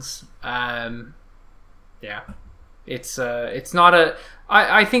significant ones. It's not a.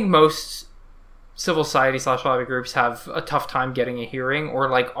 I think most civil society / lobby groups have a tough time getting a hearing, or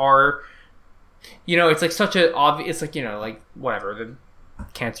like are, it's like such a obvious. It's like like whatever, the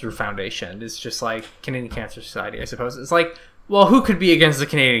Cancer Foundation is just like Canadian Cancer Society, I suppose. It's like, well, who could be against the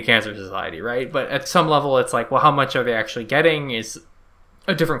Canadian Cancer Society, right? But at some level, it's like, well, how much are they actually getting is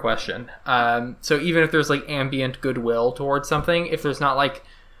a different question. So even if there's like ambient goodwill towards something, if there's not like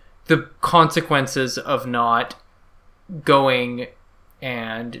the consequences of not going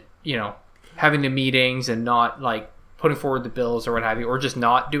and having the meetings and not like putting forward the bills or what have you, or just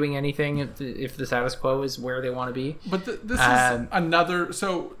not doing anything if the status quo is where they want to be. But this is another.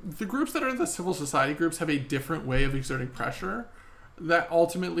 So the groups that are in the civil society groups have a different way of exerting pressure that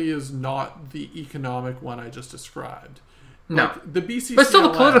ultimately is not the economic one I just described. No, like the BCCLA, but still the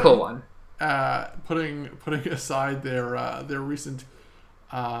political one. Putting aside their recent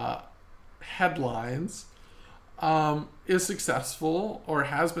headlines, is successful or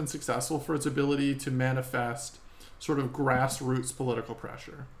has been successful for its ability to manifest sort of grassroots political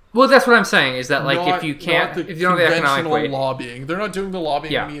pressure. Well, that's what I'm saying, is that like if you don't have the economic weight, lobbying, they're not doing the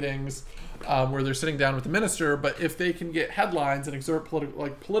lobbying meetings where they're sitting down with the minister, but if they can get headlines and exert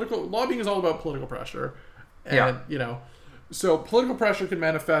political lobbying is all about political pressure, and so political pressure can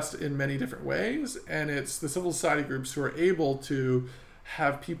manifest in many different ways, and it's the civil society groups who are able to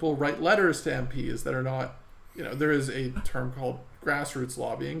have people write letters to MPs that are not, there is a term called grassroots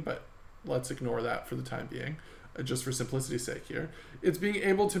lobbying, but let's ignore that for the time being, just for simplicity's sake here. It's being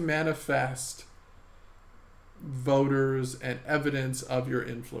able to manifest voters and evidence of your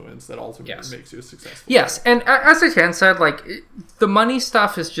influence that ultimately makes you a successful Yes, and as Etienne said, like, the money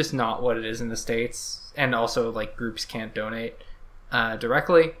stuff is just not what it is in the States, and also, like, groups can't donate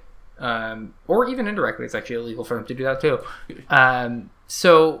directly, or even indirectly. It's actually illegal for them to do that, too.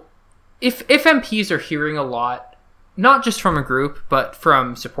 So, if MPs are hearing a lot, not just from a group, but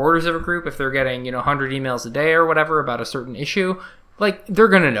from supporters of a group, if they're getting, 100 emails a day or whatever about a certain issue, like, they're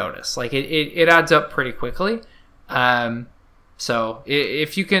going to notice. Like, it adds up pretty quickly. So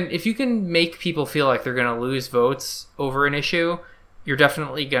if you can make people feel like they're going to lose votes over an issue, you're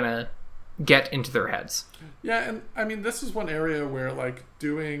definitely going to get into their heads. Yeah, and I mean, this is one area where, like,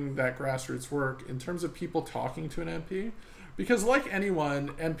 doing that grassroots work in terms of people talking to an MP, because like anyone,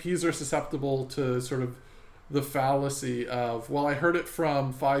 MPs are susceptible to sort of the fallacy of, well, I heard it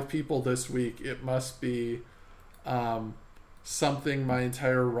from 5 people this week, it must be something my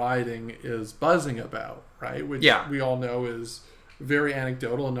entire riding is buzzing about, right? Which we all know is very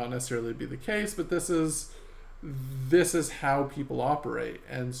anecdotal and not necessarily be the case, but this is how people operate.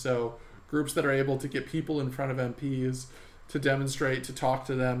 And so groups that are able to get people in front of MPs to demonstrate, to talk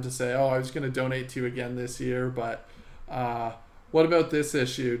to them, to say, oh, I was going to donate to you again this year, but what about this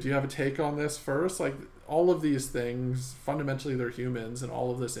issue? Do you have a take on this first? Like, all of these things, fundamentally they're humans, and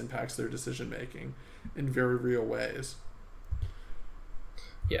all of this impacts their decision making in very real ways.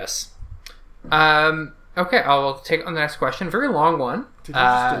 Yes. Okay, I'll take on the next question. Very long one. Did you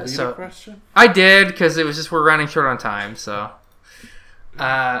just delete a question? I did, because it was just, we're running short on time, so...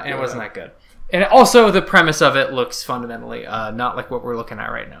 and it wasn't that good. And also, the premise of it looks fundamentally not like what we're looking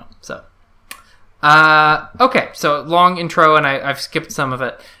at right now. So, okay, so long intro, and I've skipped some of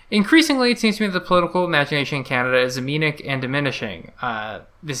it. Increasingly, it seems to me that the political imagination in Canada is anemic and diminishing.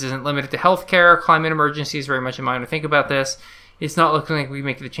 This isn't limited to healthcare. Climate emergency is very much in mind to think about this. It's not looking like we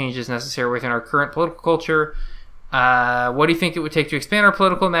make the changes necessary within our current political culture. What do you think it would take to expand our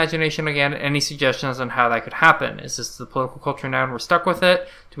political imagination again? Any suggestions on how that could happen? Is this the political culture now and we're stuck with it?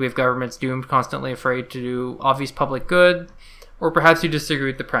 Do we have governments doomed, constantly afraid to do obvious public good? Or perhaps you disagree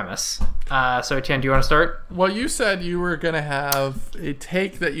with the premise. So, Etienne, do you want to start? Well, you said you were going to have a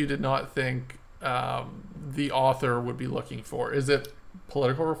take that you did not think the author would be looking for. Is it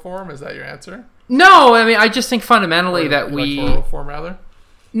political reform? Is that your answer? No, I mean, I just think fundamentally that we... Electoral reform, rather?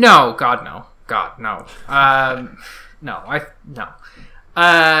 No, God, no. God, no. No.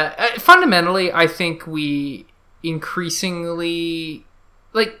 Fundamentally, I think we increasingly...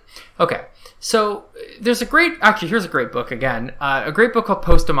 Okay, so here's a great book again. A great book called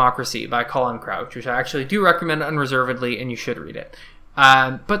Post-Democracy by Colin Crouch, which I actually do recommend unreservedly, and you should read it.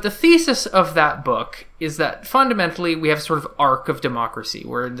 But the thesis of that book is that fundamentally we have a sort of arc of democracy,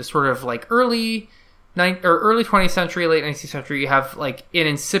 where in the sort of like early 20th century, late 19th century, you have like an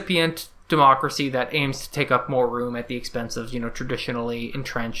incipient democracy that aims to take up more room at the expense of, traditionally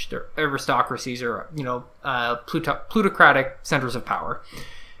entrenched aristocracies or, plutocratic centers of power.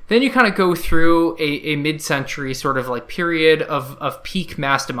 Then you kind of go through a mid-century sort of like period of peak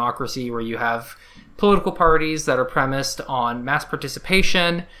mass democracy where you have political parties that are premised on mass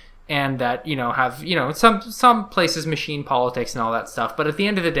participation and that, have, some places machine politics and all that stuff. But at the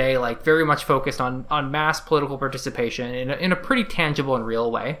end of the day, like very much focused on mass political participation in a pretty tangible and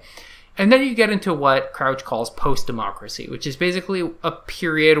real way. And then you get into what Crouch calls post-democracy, which is basically a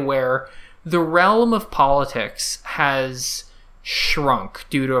period where the realm of politics has shrunk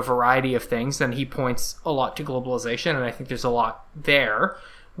due to a variety of things. And he points a lot to globalization, and I think there's a lot there,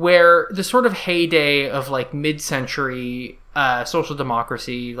 where the sort of heyday of like mid-century social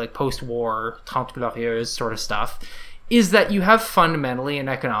democracy, like post-war, Trente Glorieuses sort of stuff, is that you have fundamentally an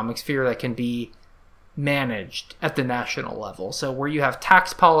economic sphere that can be managed at the national level. So where you have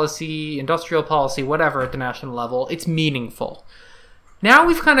tax policy, industrial policy, whatever at the national level, it's meaningful. Now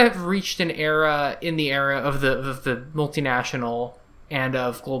we've kind of reached an era in the era of the multinational and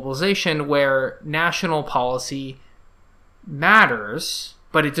of globalization where national policy matters,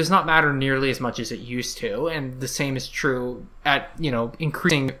 but it does not matter nearly as much as it used to. And the same is true at,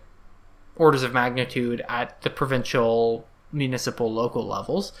 increasing orders of magnitude at the provincial, municipal, local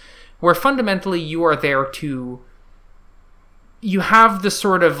levels, where fundamentally you are there you have the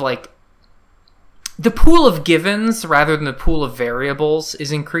sort of like, the pool of givens rather than the pool of variables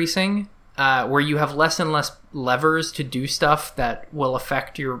is increasing, where you have less and less levers to do stuff that will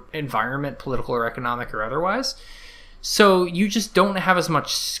affect your environment, political or economic or otherwise. So you just don't have as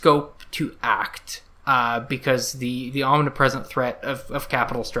much scope to act, because the omnipresent threat of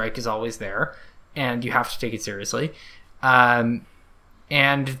capital strike is always there, and you have to take it seriously. And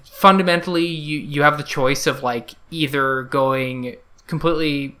fundamentally, you have the choice of like either going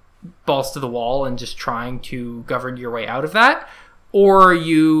completely balls to the wall and just trying to govern your way out of that, or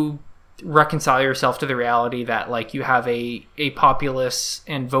you reconcile yourself to the reality that like you have a populace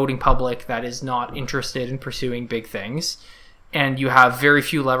and voting public that is not interested in pursuing big things, and you have very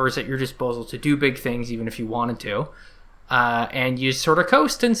few levers at your disposal to do big things even if you wanted to, and you sort of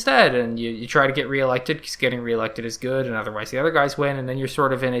coast instead, and you try to get reelected because getting reelected is good and otherwise the other guys win, and then you're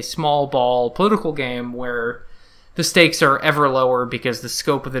sort of in a small ball political game where the stakes are ever lower because the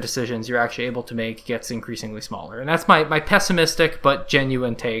scope of the decisions you're actually able to make gets increasingly smaller. And that's my pessimistic but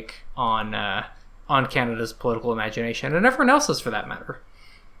genuine take on Canada's political imagination, and everyone else's for that matter.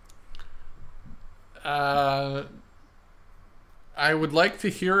 I would like to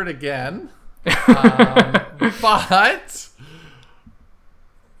hear it again, but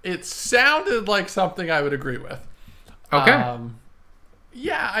it sounded like something I would agree with. Okay.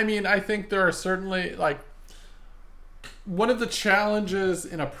 Yeah, I mean, I think there are certainly like, one of the challenges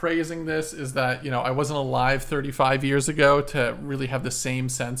in appraising this is that, I wasn't alive 35 years ago to really have the same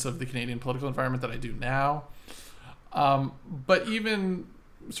sense of the Canadian political environment that I do now. But even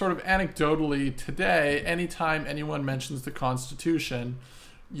sort of anecdotally today, anytime anyone mentions the Constitution,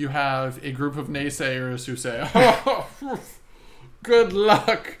 you have a group of naysayers who say, oh, good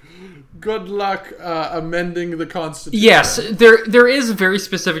luck amending the Constitution. Yes, there is very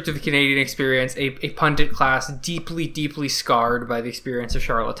specific to the Canadian experience a pundit class deeply, deeply scarred by the experience of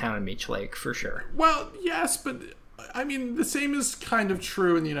Charlottetown and Meech Lake, for sure. Well, yes, but I mean, the same is kind of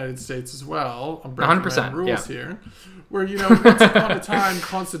true in the United States as well. I'm breaking 100%, rules here. Where, once upon a time,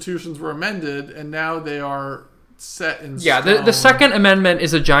 constitutions were amended, and now they are set in stone. Yeah, the Second Amendment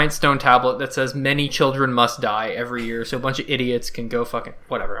is a giant stone tablet that says many children must die every year, so a bunch of idiots can go fucking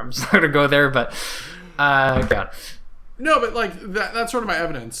whatever. I'm just not gonna go there, but yeah. No, but like that's sort of my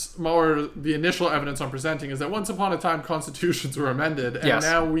evidence. More the initial evidence I'm presenting is that once upon a time constitutions were amended, and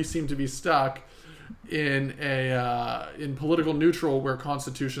now we seem to be stuck in in political neutral where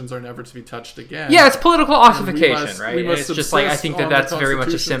constitutions are never to be touched again. Yeah, it's political ossification, right? And it's just like I think that's very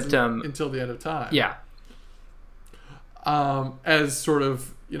much a symptom until the end of time. Yeah. As sort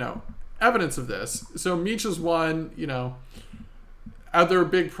of, evidence of this. So Meech is one, other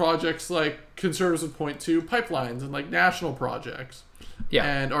big projects like conservatives would point to pipelines and like national projects. Yeah.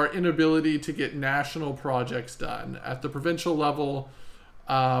 And our inability to get national projects done. At the provincial level,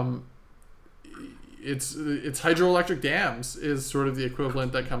 it's hydroelectric dams is sort of the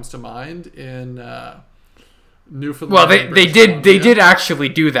equivalent that comes to mind in Newfoundland. Well, they did actually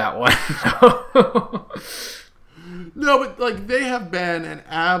do that one. No, but like they have been an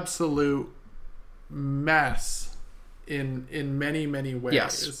absolute mess in many, many ways.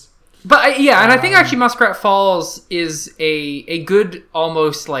 Yes. But and I think actually Muskrat Falls is a good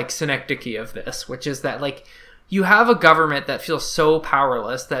almost like synecdoche of this, which is that like you have a government that feels so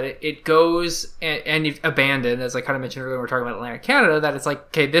powerless that it goes and abandoned, as I kind of mentioned earlier when we were talking about Atlantic Canada, that it's like,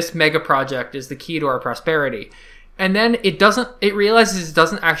 okay, this mega project is the key to our prosperity. And then it realizes it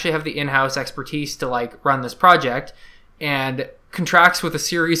doesn't actually have the in-house expertise to like run this project, and contracts with a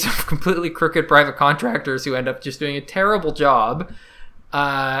series of completely crooked private contractors who end up just doing a terrible job,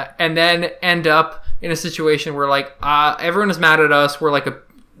 and then end up in a situation where like everyone is mad at us. We're like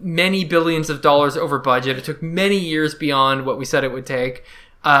many billions of dollars over budget. It took many years beyond what we said it would take.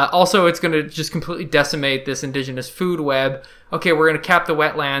 Also, it's going to just completely decimate this indigenous food web. Okay, we're going to cap the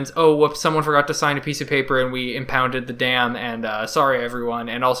wetlands. Oh, whoops, someone forgot to sign a piece of paper and we impounded the dam, and sorry, everyone.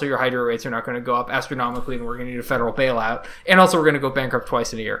 And also, your hydro rates are not going to go up astronomically, and we're going to need a federal bailout. And also, we're going to go bankrupt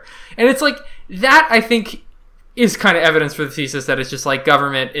twice in a year. And it's like, that, I think, is kind of evidence for the thesis that it's just like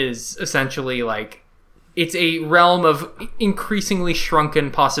government is essentially like, it's a realm of increasingly shrunken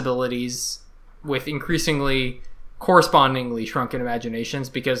possibilities with increasingly correspondingly shrunken imaginations,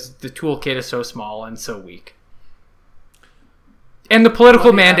 because the toolkit is so small and so weak. And the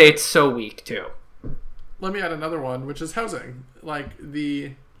political mandate's so weak, too. Let me add another one, which is housing. Like,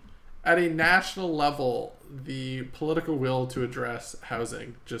 at a national level, the political will to address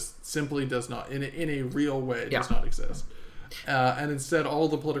housing just simply does not, in a real way, does not exist. And instead, all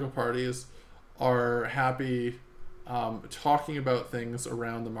the political parties are happy talking about things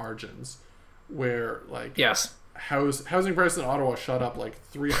around the margins, where, like... Yes. Housing prices in Ottawa shot up like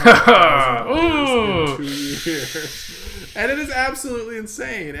 $300,000 in 2 years, and it is absolutely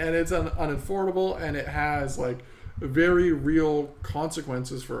insane, and it's unaffordable, and it has like very real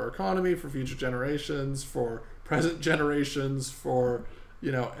consequences for our economy, for future generations, for present generations, for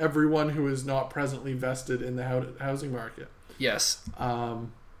everyone who is not presently vested in the housing market. Yes. I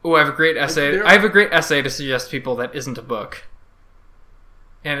have a great essay. I have a great essay to suggest to people that isn't a book,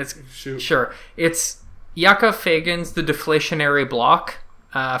 and it's sure it's Yakov Fagin's The Deflationary Block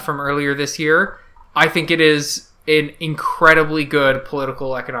from earlier this year. I think it is an incredibly good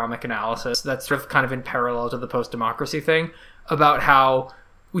political economic analysis that's sort of kind of in parallel to the post-democracy thing, about how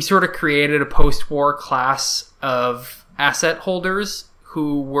we sort of created a post-war class of asset holders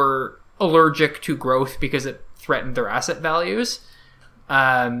who were allergic to growth because it threatened their asset values.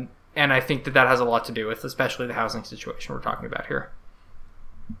 And I think that has a lot to do with especially the housing situation we're talking about here.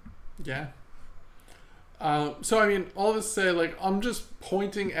 Yeah. So, I mean, all this to say, like, I'm just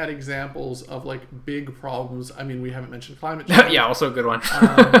pointing at examples of, like, big problems. I mean, we haven't mentioned climate change. Yeah, also a good one.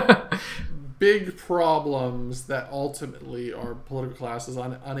 Big problems that ultimately our political class is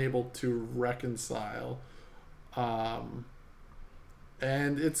unable to reconcile. And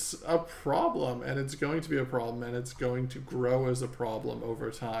it's a problem, and it's going to be a problem, and it's going to grow as a problem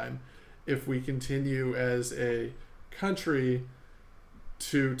over time if we continue as a country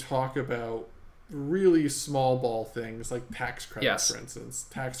to talk about really small ball things like tax credits, for instance.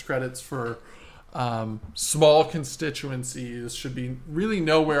 Tax credits for small constituencies should be really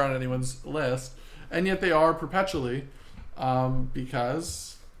nowhere on anyone's list, and yet they are perpetually,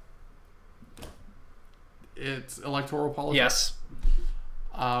 because it's electoral politics. Yes.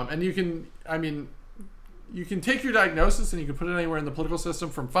 And you can take your diagnosis and you can put it anywhere in the political system,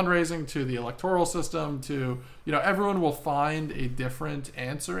 from fundraising to the electoral system to, everyone will find a different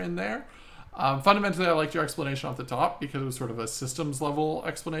answer in there. Fundamentally, I liked your explanation off the top because it was sort of a systems level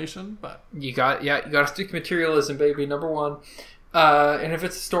explanation, but you got to stick to materialism, baby, number one. And if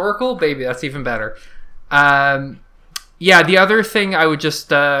it's historical, baby, that's even better. The other thing I would just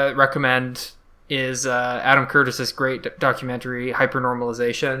recommend is Adam Curtis's great documentary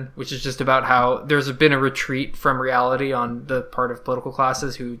Hypernormalization, which is just about how there's been a retreat from reality on the part of political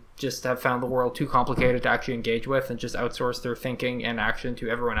classes who just have found the world too complicated to actually engage with and just outsource their thinking and action to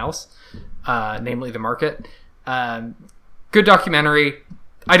everyone else, namely the market. Good documentary.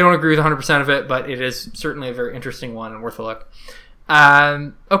 I don't agree with 100% of it, but it is certainly a very interesting one and worth a look.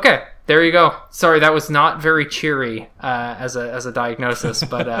 Okay, there you go. Sorry, that was not very cheery as a diagnosis,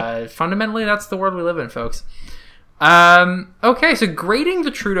 but fundamentally that's the world we live in, folks. Okay, so grading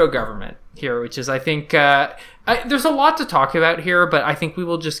the Trudeau government here, which is, I think, there's a lot to talk about here, but I think we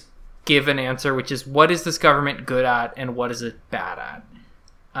will just give an answer, which is, what is this government good at and what is it bad at?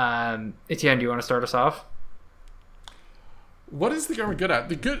 Etienne, do you want to start us off? What is the government good at?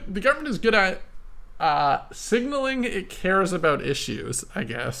 The government is good at signaling it cares about issues, I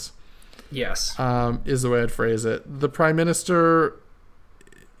guess. Yes. Is the way I'd phrase it. The Prime Minister,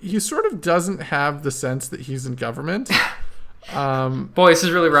 he sort of doesn't have the sense that he's in government. Boy, this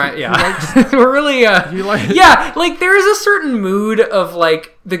is really right. Yeah. We're really, like there is a certain mood of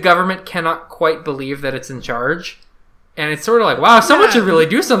like the government cannot quite believe that it's in charge. And it's sort of like, wow, someone should really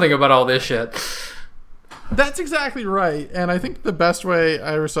do something about all this shit. That's exactly right. And I think the best way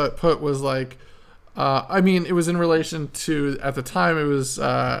I ever saw it put was like, I mean, it was in relation to, at the time, it was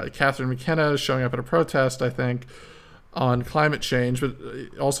Catherine McKenna showing up at a protest, I think, on climate change, but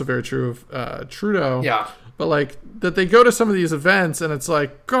also very true of Trudeau. Yeah. But like that they go to some of these events and it's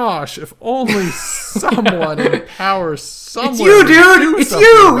like, gosh, if only someone in power somewhere. It's you, dude. It's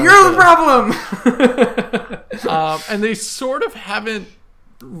you. You're the problem. And they sort of haven't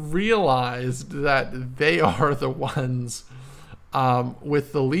realized that they are the ones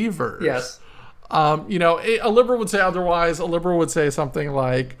with the levers. Yes. You know, a liberal would say otherwise. A liberal would say something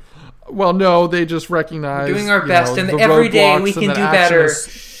like, well, no, they just recognize we're doing our best, and the every day we roadblocks can do better.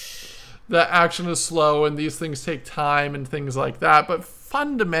 The action is slow and these things take time and things like that. But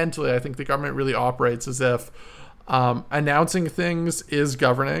fundamentally, I think the government really operates as if announcing things is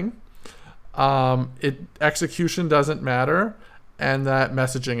governing. Execution doesn't matter, and that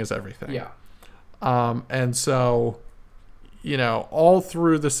messaging is everything. Yeah. And so, you know, all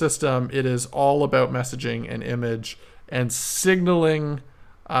through the system, it is all about messaging and image and signaling.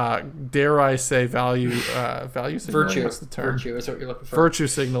 Dare I say value signaling? Virtue. What's the term? Virtue is what you're looking for. Virtue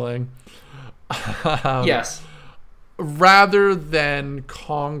signaling. Yes. Rather than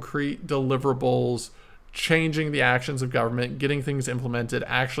concrete deliverables, changing the actions of government, getting things implemented,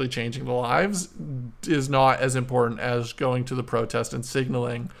 actually changing the lives is not as important as going to the protest and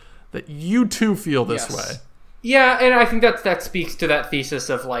signaling that you too feel this way. Yeah, and I think that speaks to that thesis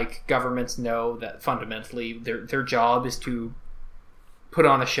of like governments know that fundamentally their job is to put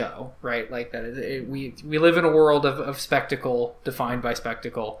on a show, right? Like that. We live in a world of spectacle defined by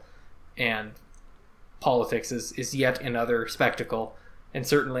spectacle, and politics is yet another spectacle. And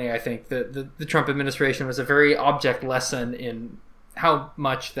certainly, I think the Trump administration was a very object lesson in how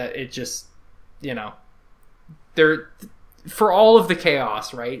much that it just, you know, there for all of the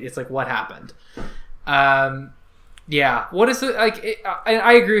chaos, right? It's like what happened. Yeah. What is it like?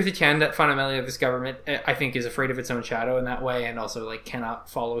 I agree with you, Chen, that fundamentally this government, I think, is afraid of its own shadow in that way, and also like cannot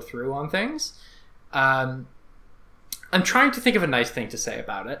follow through on things. I'm trying to think of a nice thing to say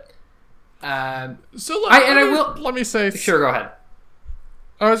about it. So let me say. Sure, go ahead.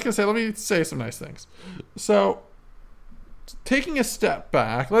 I was gonna say, let me say some nice things. So, taking a step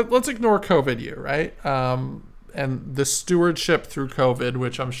back, let's ignore COVID year, right? And the stewardship through COVID,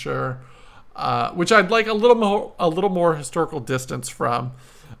 which I'm sure. Which I'd like a little more historical distance from,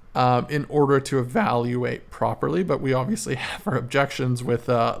 in order to evaluate properly. But we obviously have our objections with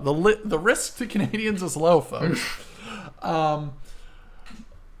the risk to Canadians is low, folks.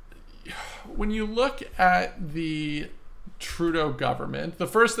 When you look at the Trudeau government, the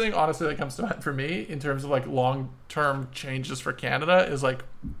first thing, honestly, that comes to mind for me in terms of like long-term changes for Canada is like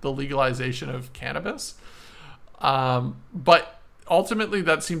the legalization of cannabis. But ultimately,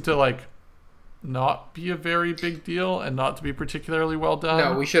 that seemed to like not be a very big deal and not to be particularly well done.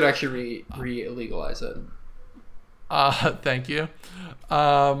 No, we should actually re-legalize it. Thank you.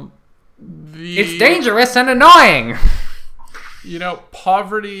 It's dangerous and annoying. You know,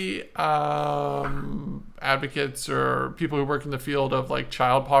 poverty advocates or people who work in the field of like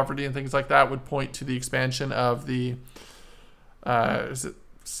child poverty and things like that would point to the expansion of the is it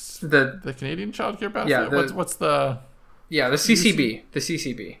the Canadian Child Care Benefit? Yeah, what's the the CCB. The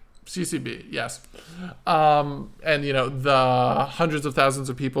CCB. CCB, yes. And you know, the hundreds of thousands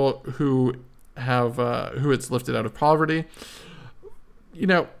of people who have who it's lifted out of poverty. You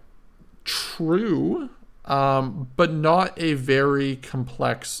know, true. But not a very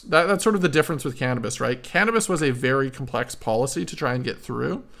complex. That's sort of the difference with cannabis, right? Cannabis was a very complex policy to try and get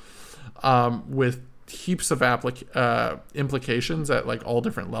through, with heaps of implications at like all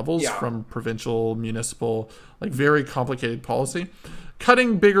different levels, from provincial, municipal, like very complicated policy.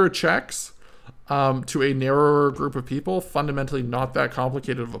 Cutting bigger checks to a narrower group of people, fundamentally not that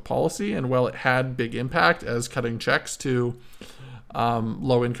complicated of a policy, and while it had big impact, as cutting checks to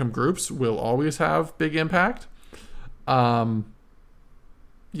low-income groups will always have big impact. You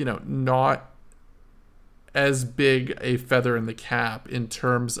know, not as big a feather in the cap in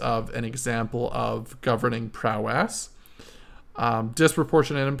terms of an example of governing prowess.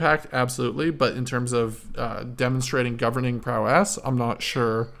 Disproportionate impact, absolutely, but in terms of demonstrating governing prowess, I'm not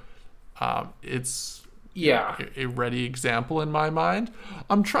sure it's a ready example in my mind.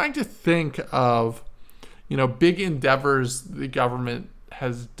 I'm trying to think of big endeavors the government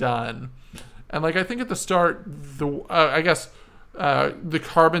has done. And like, I think at the start, the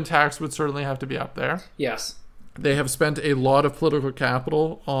carbon tax would certainly have to be up there. Yes. They have spent a lot of political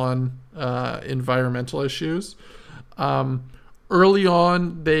capital on environmental issues. Early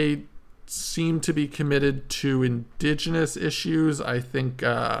on, they seem to be committed to Indigenous issues. I think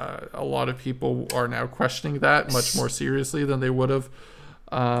a lot of people are now questioning that much more seriously than they would have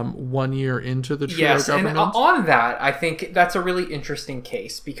 1 year into the Trudeau government. And on that, I think that's a really interesting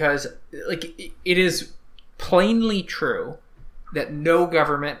case because like it is plainly true that no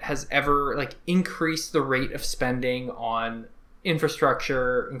government has ever like increased the rate of spending on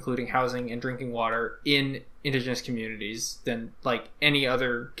infrastructure, including housing and drinking water in Indigenous communities than like any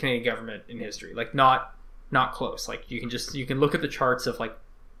other Canadian government in history. Like not close. Like you can look at the charts of like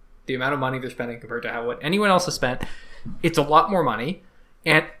the amount of money they're spending compared to what anyone else has spent. It's a lot more money.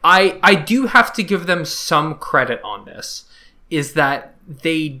 And I do have to give them some credit on this, is that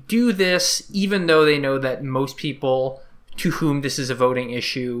they do this even though they know that most people to whom this is a voting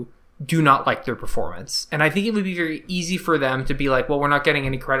issue do not like their performance. And I think it would be very easy for them to be like, well, we're not getting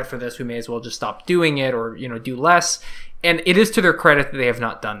any credit for this. We may as well just stop doing it or, do less. And it is to their credit that they have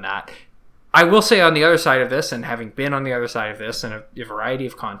not done that. I will say on the other side of this, and having been on the other side of this in a variety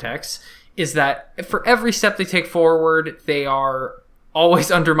of contexts, is that for every step they take forward, they are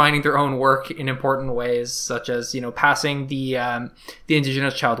always undermining their own work in important ways, such as, passing the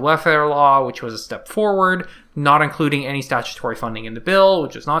Indigenous Child Welfare Law, which was a step forward, not including any statutory funding in the bill,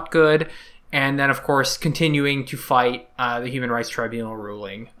 which is not good. And then, of course, continuing to fight the Human Rights Tribunal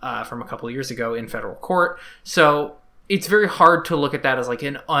ruling from a couple of years ago in federal court. So it's very hard to look at that as like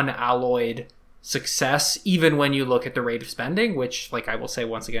an unalloyed success, even when you look at the rate of spending, which, like I will say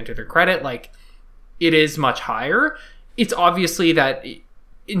once again to their credit, like it is much higher. It's obviously that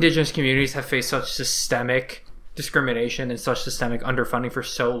Indigenous communities have faced such systemic discrimination and such systemic underfunding for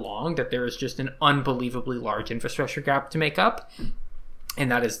so long that there is just an unbelievably large infrastructure gap to make up.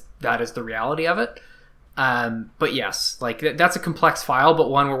 And that is the reality of it. But yes, like that's a complex file, but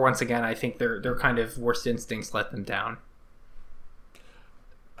one where once again, I think their kind of worst instincts let them down.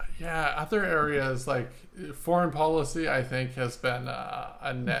 Yeah, other areas like foreign policy, I think, has been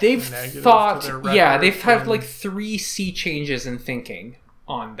a net negative. Thought, to their record. yeah, they've had like 3 sea changes in thinking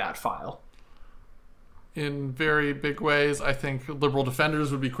on that file. In very big ways, I think liberal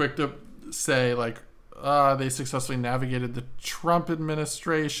defenders would be quick to say like they successfully navigated the Trump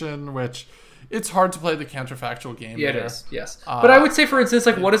administration, which it's hard to play the counterfactual game. Yeah, there. it is. Yes, but I would say, for instance,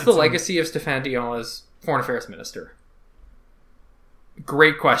 like what is the legacy of Stéphane Dion as foreign affairs minister?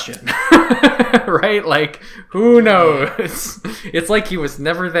 Great question. Right? Like, who knows? It's like he was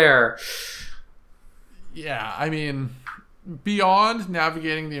never there. Yeah, I mean, beyond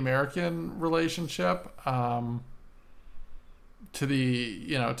navigating the American relationship, to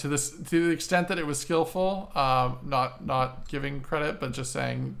the extent that it was skillful, not giving credit, but just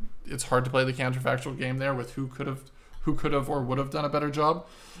saying it's hard to play the counterfactual game there with who could have or would have done a better job.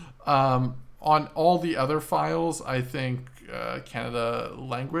 On all the other files, I think Canada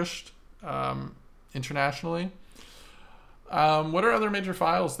languished internationally. What are other major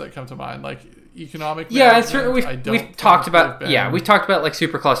files that come to mind? Like economic management? Yeah, certainly we've talked about like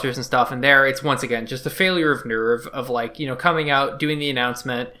superclusters and stuff, and there it's once again just a failure of nerve of like, coming out, doing the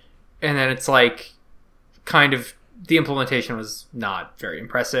announcement, and then it's like kind of the implementation was not very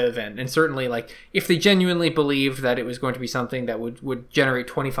impressive, and certainly like if they genuinely believed that it was going to be something that would generate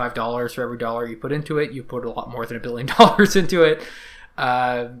 $25 for every dollar you put into it, you put a lot more than $1 billion into it.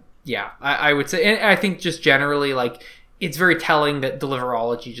 I would say, and I think just generally like it's very telling that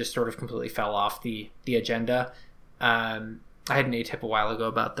deliverology just sort of completely fell off the agenda. I had an ATIP a while ago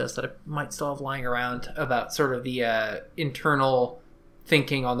about this that I might still have lying around about sort of the internal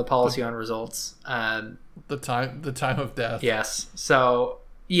thinking on the policy on results. The time of death. Yes. So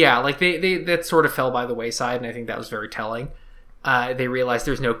yeah, like they that sort of fell by the wayside, and I think that was very telling. They realized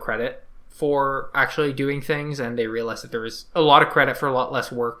there's no credit for actually doing things, and they realized that there was a lot of credit for a lot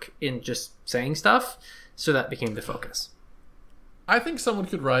less work in just saying stuff. So that became the focus. I think someone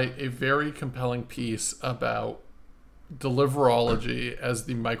could write a very compelling piece about deliverology as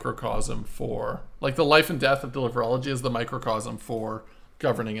the microcosm for, like, the life and death of deliverology as the microcosm for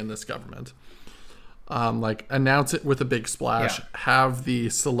governing in this government. Like, announce it with a big splash, have the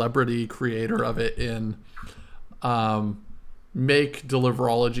celebrity creator of it in, make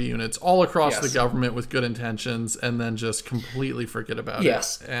deliverology units all across the government with good intentions, and then just completely forget about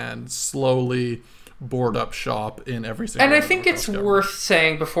it and slowly board up shop in every single. And I think it's worth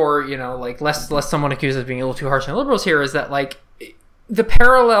saying before, lest someone accused of being a little too harsh on Liberals here, is that like the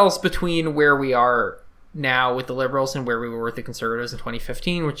parallels between where we are now with the Liberals and where we were with the Conservatives in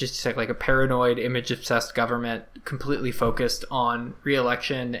 2015, which is just like a paranoid, image-obsessed government completely focused on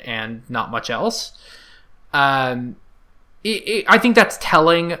re-election and not much else. I think that's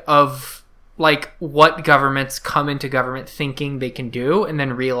telling of like what governments come into government thinking they can do and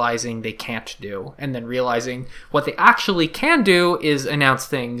then realizing they can't do, and then realizing what they actually can do is announce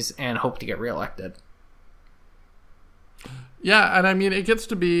things and hope to get reelected. Yeah, and I mean, it gets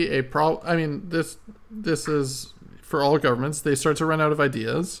to be a problem. I mean, this is for all governments. They start to run out of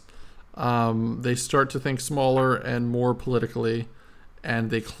ideas. They start to think smaller and more politically, and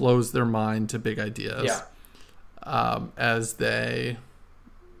they close their mind to big ideas. Yeah. As they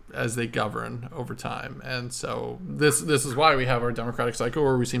govern over time. And so this is why we have our democratic cycle,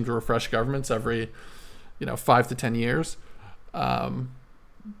 where we seem to refresh governments every 5 to 10 years.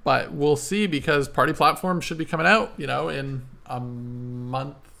 But we'll see, because party platforms should be coming out, in a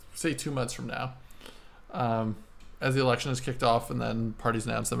month, say 2 months from now, as the election is kicked off, and then parties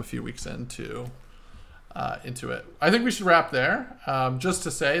announce them a few weeks into it. I think we should wrap there. Just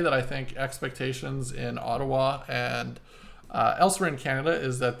to say that I think expectations in Ottawa and elsewhere in Canada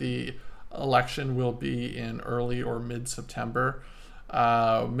is that the election will be in early or mid-September.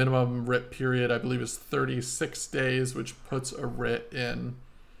 Minimum writ period, I believe, is 36 days, which puts a writ in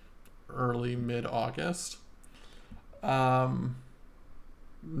early mid-August. No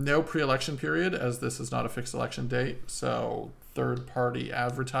pre-election period, as this is not a fixed election date, so third-party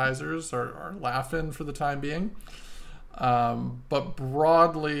advertisers are laughing for the time being. But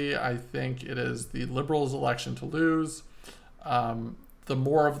broadly, I think it is the Liberals' election to lose. The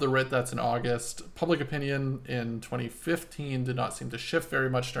more of the writ that's in August. Public opinion in 2015 did not seem to shift very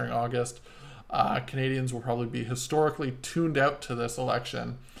much during August. Canadians will probably be historically tuned out to this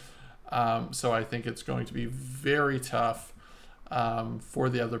election. So I think it's going to be very tough for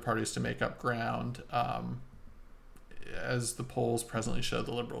the other parties to make up ground. As the polls presently show,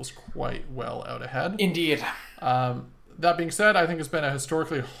 the Liberals quite well out ahead. Indeed. That being said, I think it's been a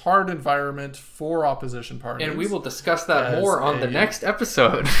historically hard environment for opposition parties. And we will discuss that more on the next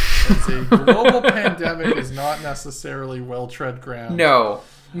episode. A global pandemic is not necessarily well-tread ground. No,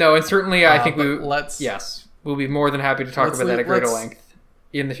 and certainly I think we'll be more than happy to talk about that at greater length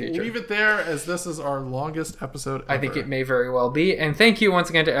in the future. Leave it there, as this is our longest episode ever. I think it may very well be. And thank you once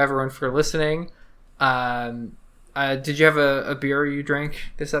again to everyone for listening. Did you have a beer you drank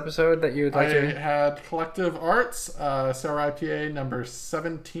this episode that you would like to? I had Collective Arts, Sour IPA number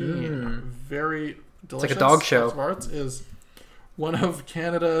 17. Very delicious. It's like a dog show. Collective Arts is one of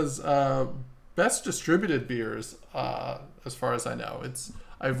Canada's best distributed beers, as far as I know.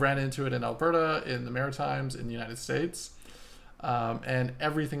 I've ran into it in Alberta, in the Maritimes, in the United States. And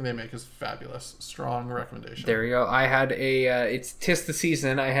everything they make is fabulous. Strong recommendation. There you go. I had it's 'tis the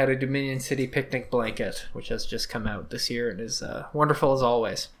season. I had a Dominion City picnic blanket, which has just come out this year and is wonderful as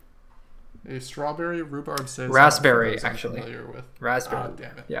always. A strawberry rhubarb saison. Raspberry, actually. With. Raspberry.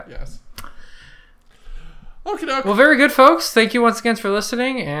 Damn it. Yeah. Yes. Okay, doke. Well, very good, folks. Thank you once again for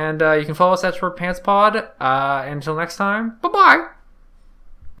listening, and you can follow us at Short Pants Pod. Until next time, bye-bye.